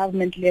at a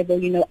government level,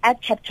 at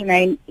Chapter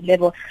 9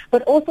 level,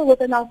 but also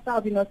within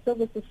ourselves,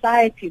 civil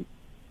society.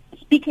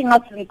 Speaking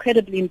out is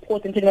incredibly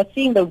important,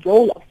 seeing the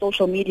role of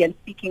social media and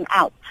speaking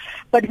out.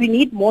 But we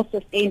need more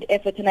sustained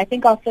effort, and I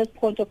think our first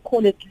point of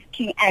call is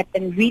looking at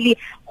and really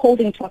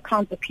holding to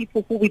account the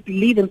people who we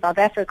believe in South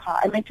Africa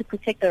are meant to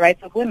protect the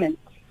rights of women.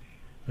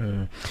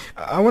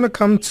 I want to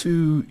come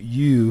to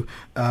you,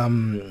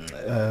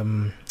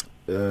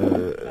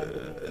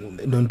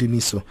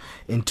 Nondumiso,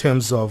 in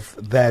terms of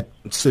that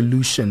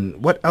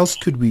solution. What else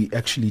could we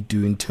actually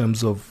do in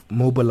terms of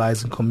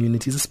mobilizing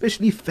communities,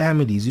 especially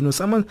families?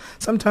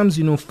 Sometimes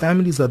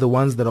families are the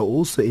ones that are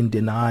also in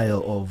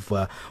denial of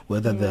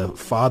whether the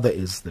father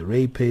is the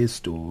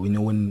rapist, or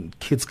when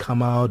kids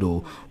come out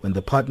or when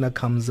the partner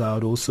comes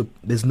out. Also,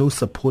 there's no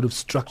supportive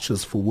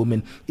structures for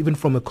women, even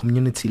from a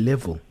community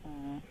level.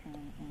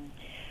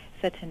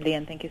 Certainly,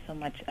 and thank you so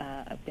much,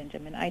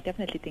 Benjamin. I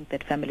definitely think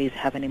that families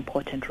have an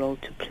important role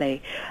to play.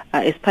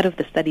 As part of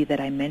the study that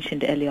I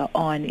mentioned earlier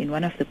on, in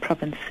one of the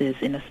provinces,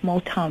 in a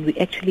small town, we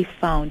actually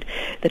found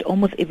that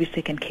almost every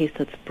second case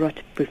that's brought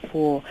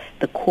before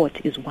the court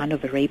is one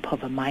of a rape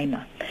of a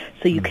minor.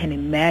 So you can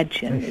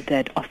imagine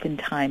that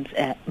oftentimes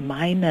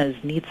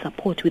minors need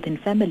support within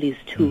families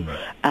too,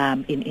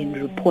 in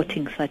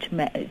reporting such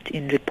matters.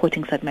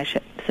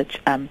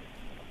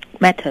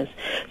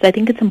 So I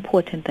think it's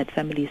important that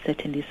families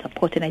certainly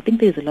support, and I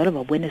think there's a lot of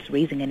awareness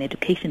raising and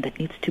education that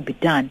needs to be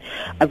done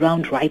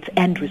around rights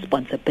and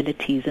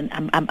responsibilities. And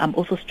I'm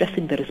also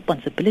stressing the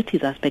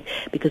responsibilities aspect,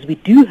 because we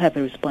do have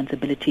a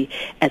responsibility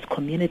as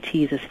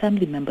communities, as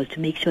family members,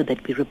 to make sure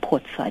that we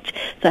report such.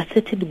 So I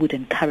certainly would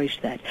encourage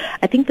that.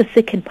 I think the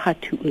second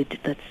part to it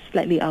that's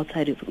slightly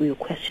outside of your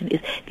question is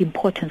the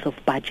importance of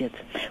budgets.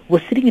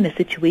 We're sitting in a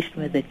situation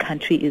where the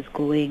country is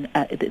going,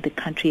 the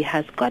country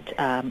has got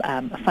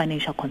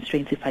financial constraints,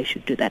 if I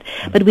should do that.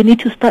 But we need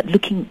to start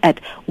looking at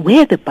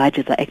where the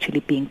budgets are actually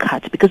being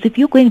cut. Because if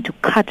you're going to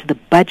cut the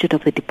budget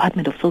of the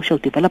Department of Social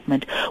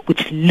Development,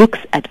 which looks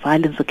at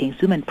violence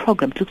against women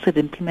programs, looks at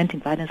implementing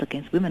violence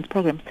against women's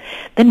programs,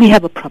 then we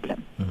have a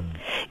problem.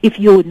 If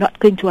you're not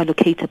going to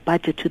allocate a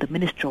budget to the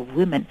Ministry of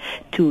Women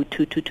to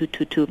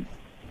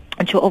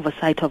ensure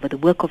oversight over the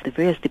work of the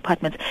various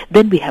departments,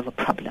 then we have a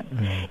problem.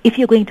 If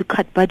you're going to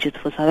cut budgets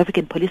for South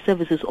African police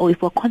services, or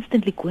if we're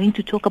constantly going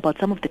to talk about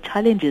some of the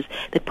challenges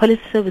that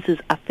police services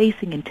are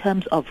facing in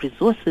terms of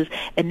resources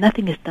and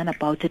nothing is done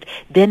about it,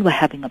 then we're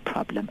having a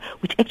problem,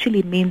 which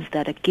actually means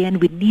that, again,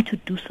 we need to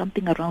do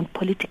something around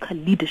political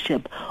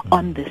leadership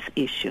on this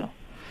issue.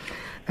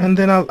 And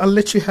then I'll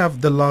let you have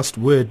the last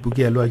word,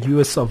 Bukelwa.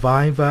 You're a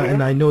survivor,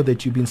 and I know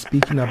that you've been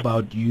speaking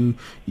about you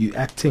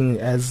acting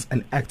as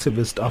an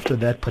activist after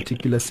that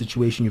particular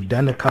situation. You've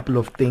done a couple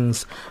of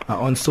things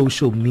on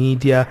social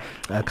media,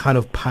 kind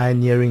of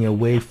pioneering a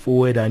way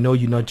forward. I know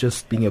you're not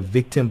just being a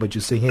victim, but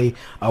you say, hey,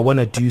 I want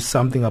to do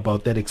something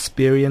about that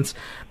experience.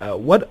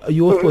 What are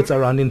your thoughts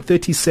around, in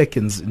 30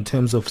 seconds, in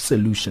terms of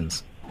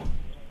solutions?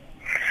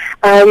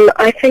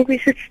 I think we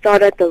should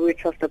start at the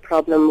root of the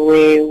problem,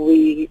 where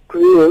we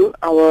groom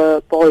our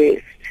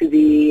boys to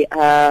be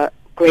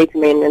great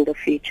men in the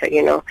future,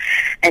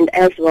 And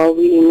as well,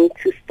 we need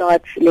to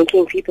start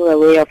making people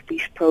aware of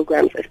these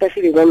programs,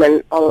 especially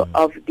women,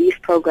 of these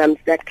programs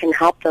that can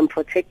help them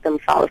protect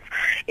themselves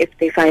if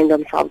they find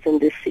themselves in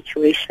these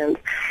situations.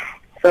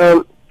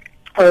 So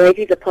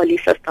already the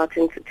police are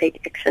starting to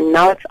take action.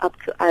 Now it's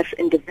up to us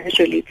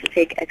individually to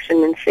take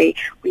action and say,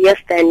 we are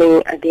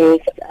standing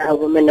against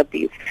women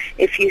abuse.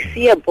 If you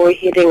see a boy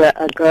hitting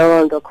a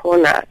girl on the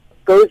corner,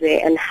 go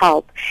there and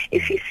help.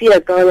 If you see a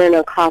girl in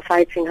a car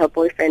fighting her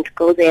boyfriend,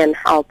 go there and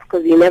help,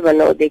 because you never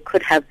know, they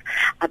could have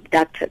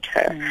abducted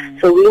her.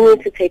 So we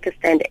need to take a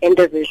stand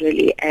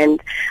individually,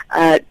 and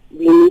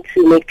we need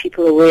to make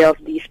people aware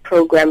of these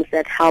programs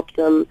that help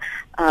them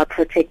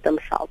protect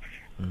themselves.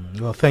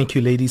 Well, thank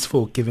you, ladies,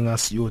 for giving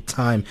us your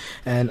time.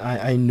 And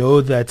I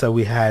know that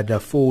we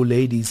had 4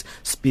 ladies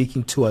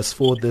speaking to us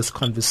for this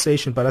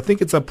conversation, but I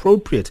think it's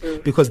appropriate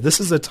because this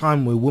is a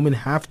time where women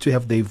have to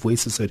have their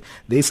voices heard.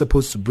 They're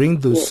supposed to bring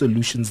those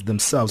solutions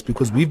themselves,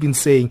 because we've been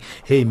saying,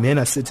 hey, men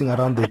are sitting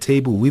around the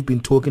table. We've been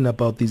talking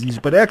about these issues,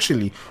 but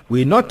actually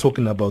we're not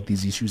talking about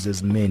these issues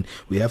as men.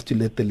 We have to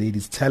let the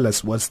ladies tell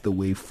us what's the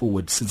way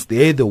forward, since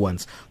they're the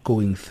ones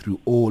going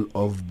through all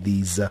of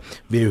these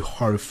very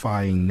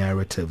horrifying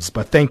narratives.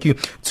 But thank you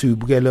to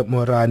Bukelwa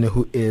Moerane,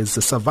 who is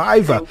a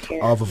survivor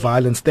of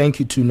violence. Thank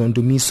you to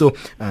Nondumiso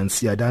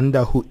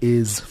Nsiadanda, who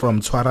is from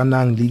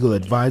Tshwaranang Legal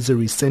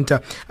Advisory Centre.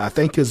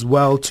 Thank you as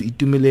well to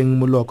Itumezeng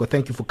Moloko.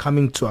 Thank you for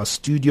coming to our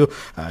studio.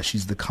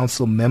 She's the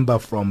council member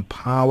from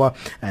Power.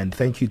 And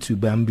thank you to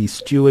Bambi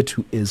Stewart,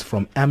 who is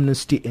from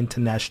Amnesty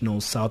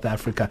International South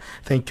Africa.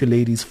 Thank you,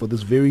 ladies, for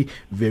this very,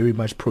 very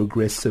much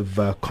progressive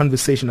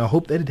conversation. I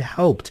hope that it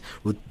helped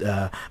with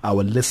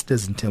our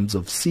listeners in terms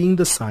of seeing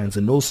the signs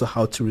and also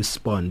how to respond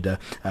respond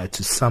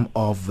to some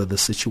of the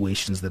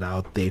situations that are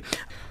out there.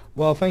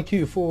 Well, thank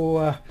you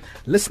for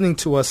listening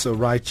to us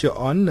right here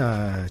on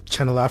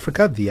Channel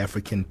Africa, the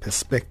African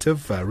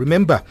Perspective.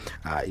 Remember,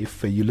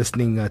 if you're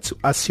listening to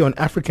us here on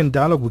African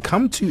Dialogue, we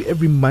come to you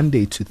every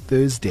Monday to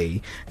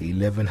Thursday,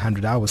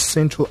 1100 hours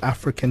Central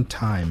African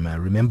Time.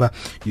 Remember,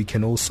 you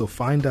can also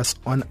find us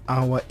on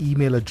our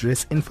email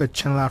address,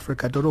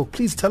 info@channelafrica.org.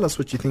 Please tell us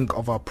what you think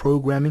of our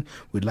programming.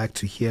 We'd like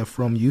to hear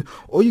from you.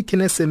 Or you can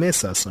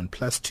SMS us on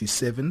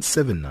 +27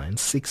 79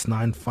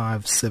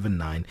 695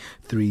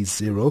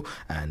 7930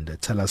 and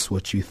tell us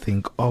what you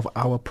think of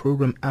our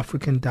program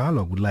African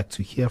Dialogue. We'd like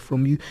to hear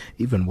from you,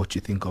 even what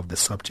you think of the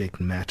subject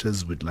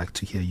matters. We'd like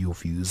to hear your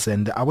views.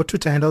 And our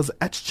Twitter handles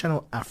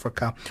 @Channel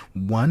Africa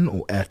 1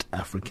 or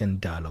 @African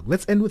Dialogue.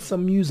 Let's end with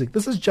some music.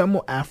 This is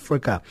Jamo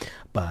Africa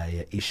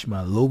by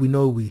Ishmael Lo. We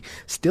know we're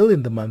still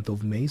in the month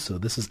of May, so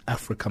this is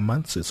Africa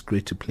Month, so it's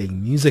great to play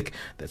music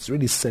that's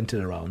really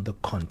centered around the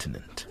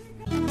continent.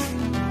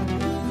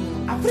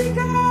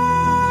 Africa!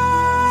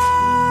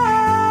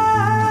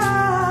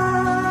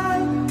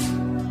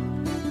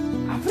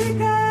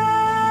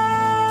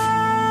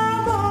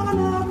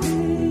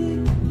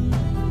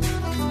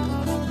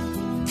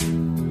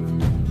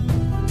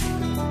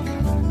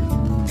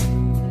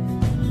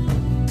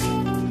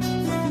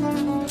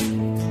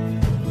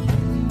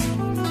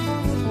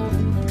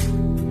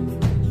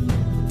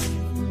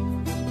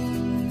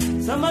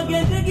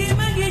 Samagentegi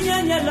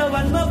maginya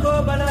lawan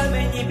moko bala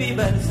menyi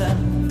bibarsa.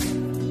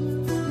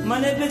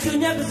 Mane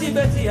betunya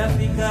kusibeti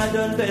Afrika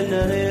don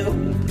benere.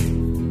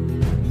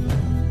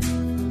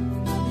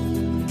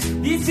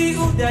 D'ici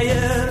ou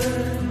d'ailleurs,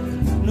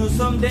 nous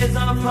sommes des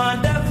enfants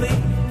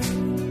d'Afrique.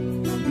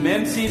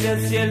 Même si le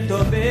ciel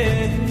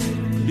tombait,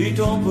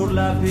 luttons pour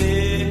la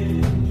paix.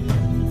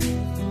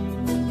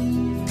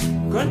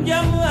 Kon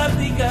jamu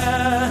Afrika,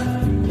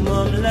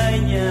 mom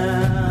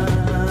lainyan.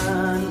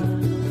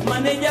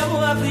 Mane jamu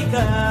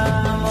Afrika,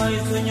 moy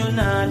suñu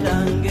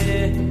natange.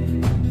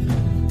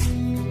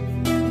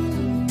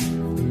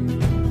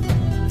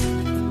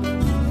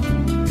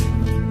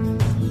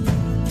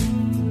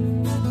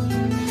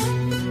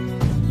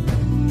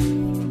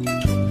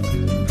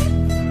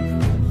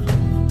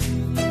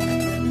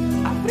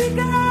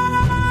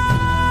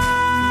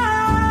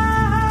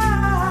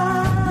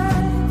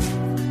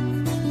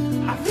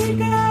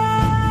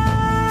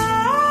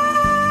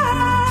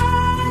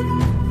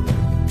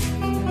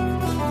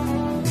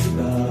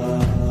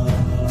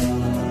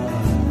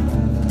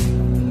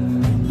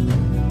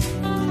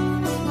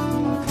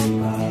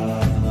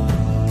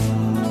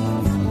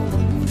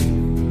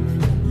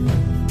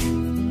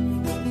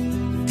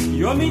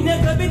 Yomine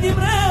kabitim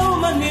rew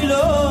man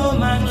milo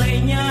mang lay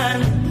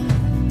ñaan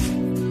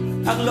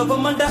ak loko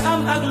man da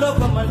am ak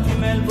loko man ci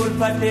mel bul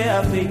faté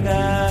Africa.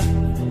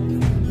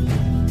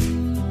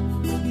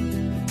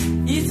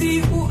 Ici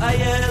ou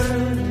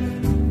ailleurs,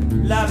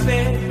 la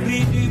paix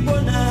crie du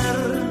bonheur.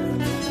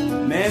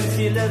 Même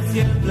si le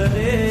ciel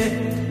pleurait,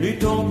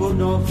 luttons pour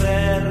nos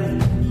frères.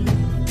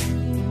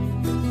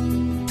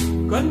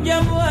 Kon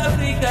jamu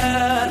Africa,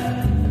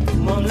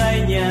 mom lay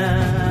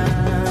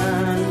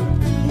ñaan.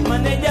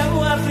 Mane jamu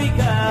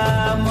Africa,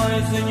 moy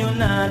suñu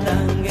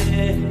natange.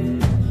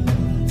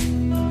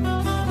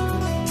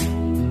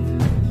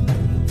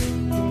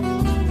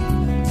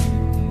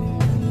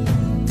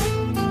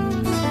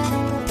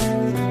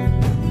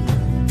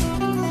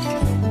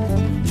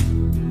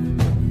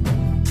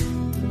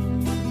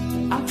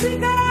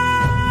 Africa.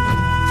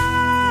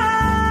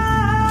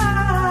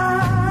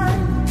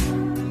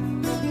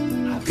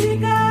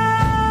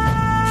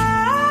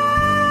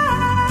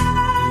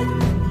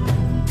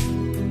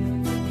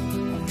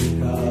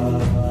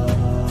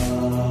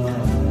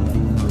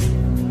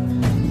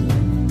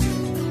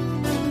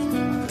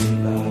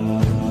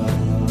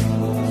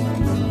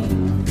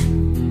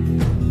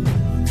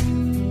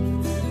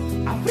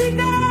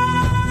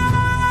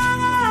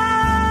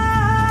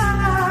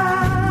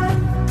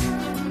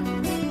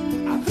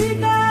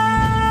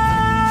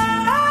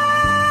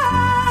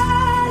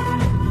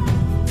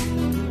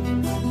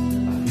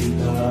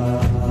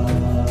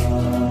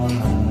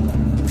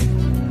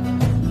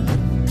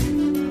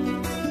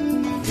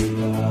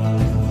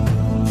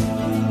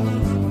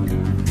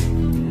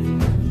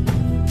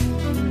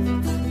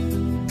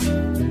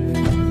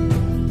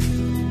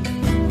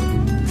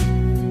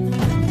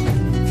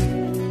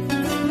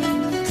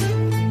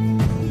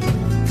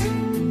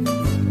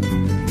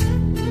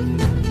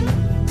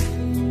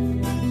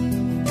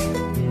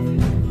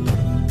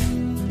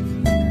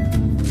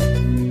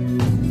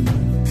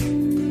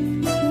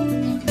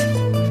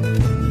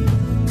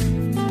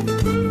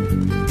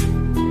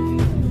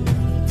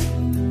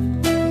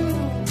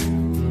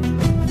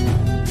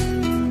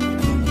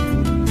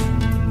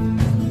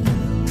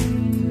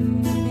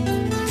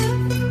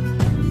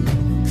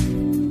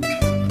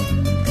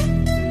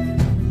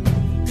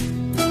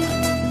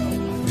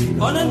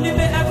 Onon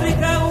bibe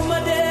Africa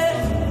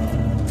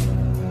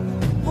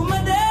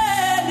umade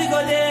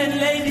digoden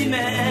lady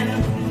man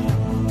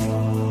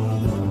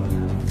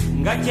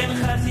ngachen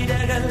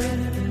khasidagal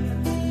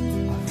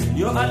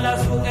Yo Allah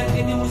suka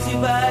kini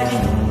musibadi.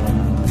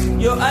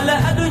 Yo Allah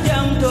adu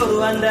jam to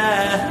Rwanda.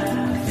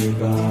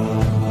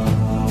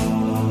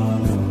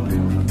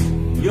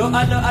 Yo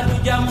Allah adu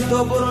jam to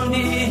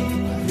Burundi.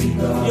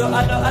 Yo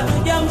Allah adu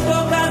jam to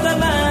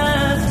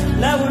Casamance.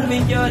 Lawul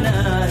Minjona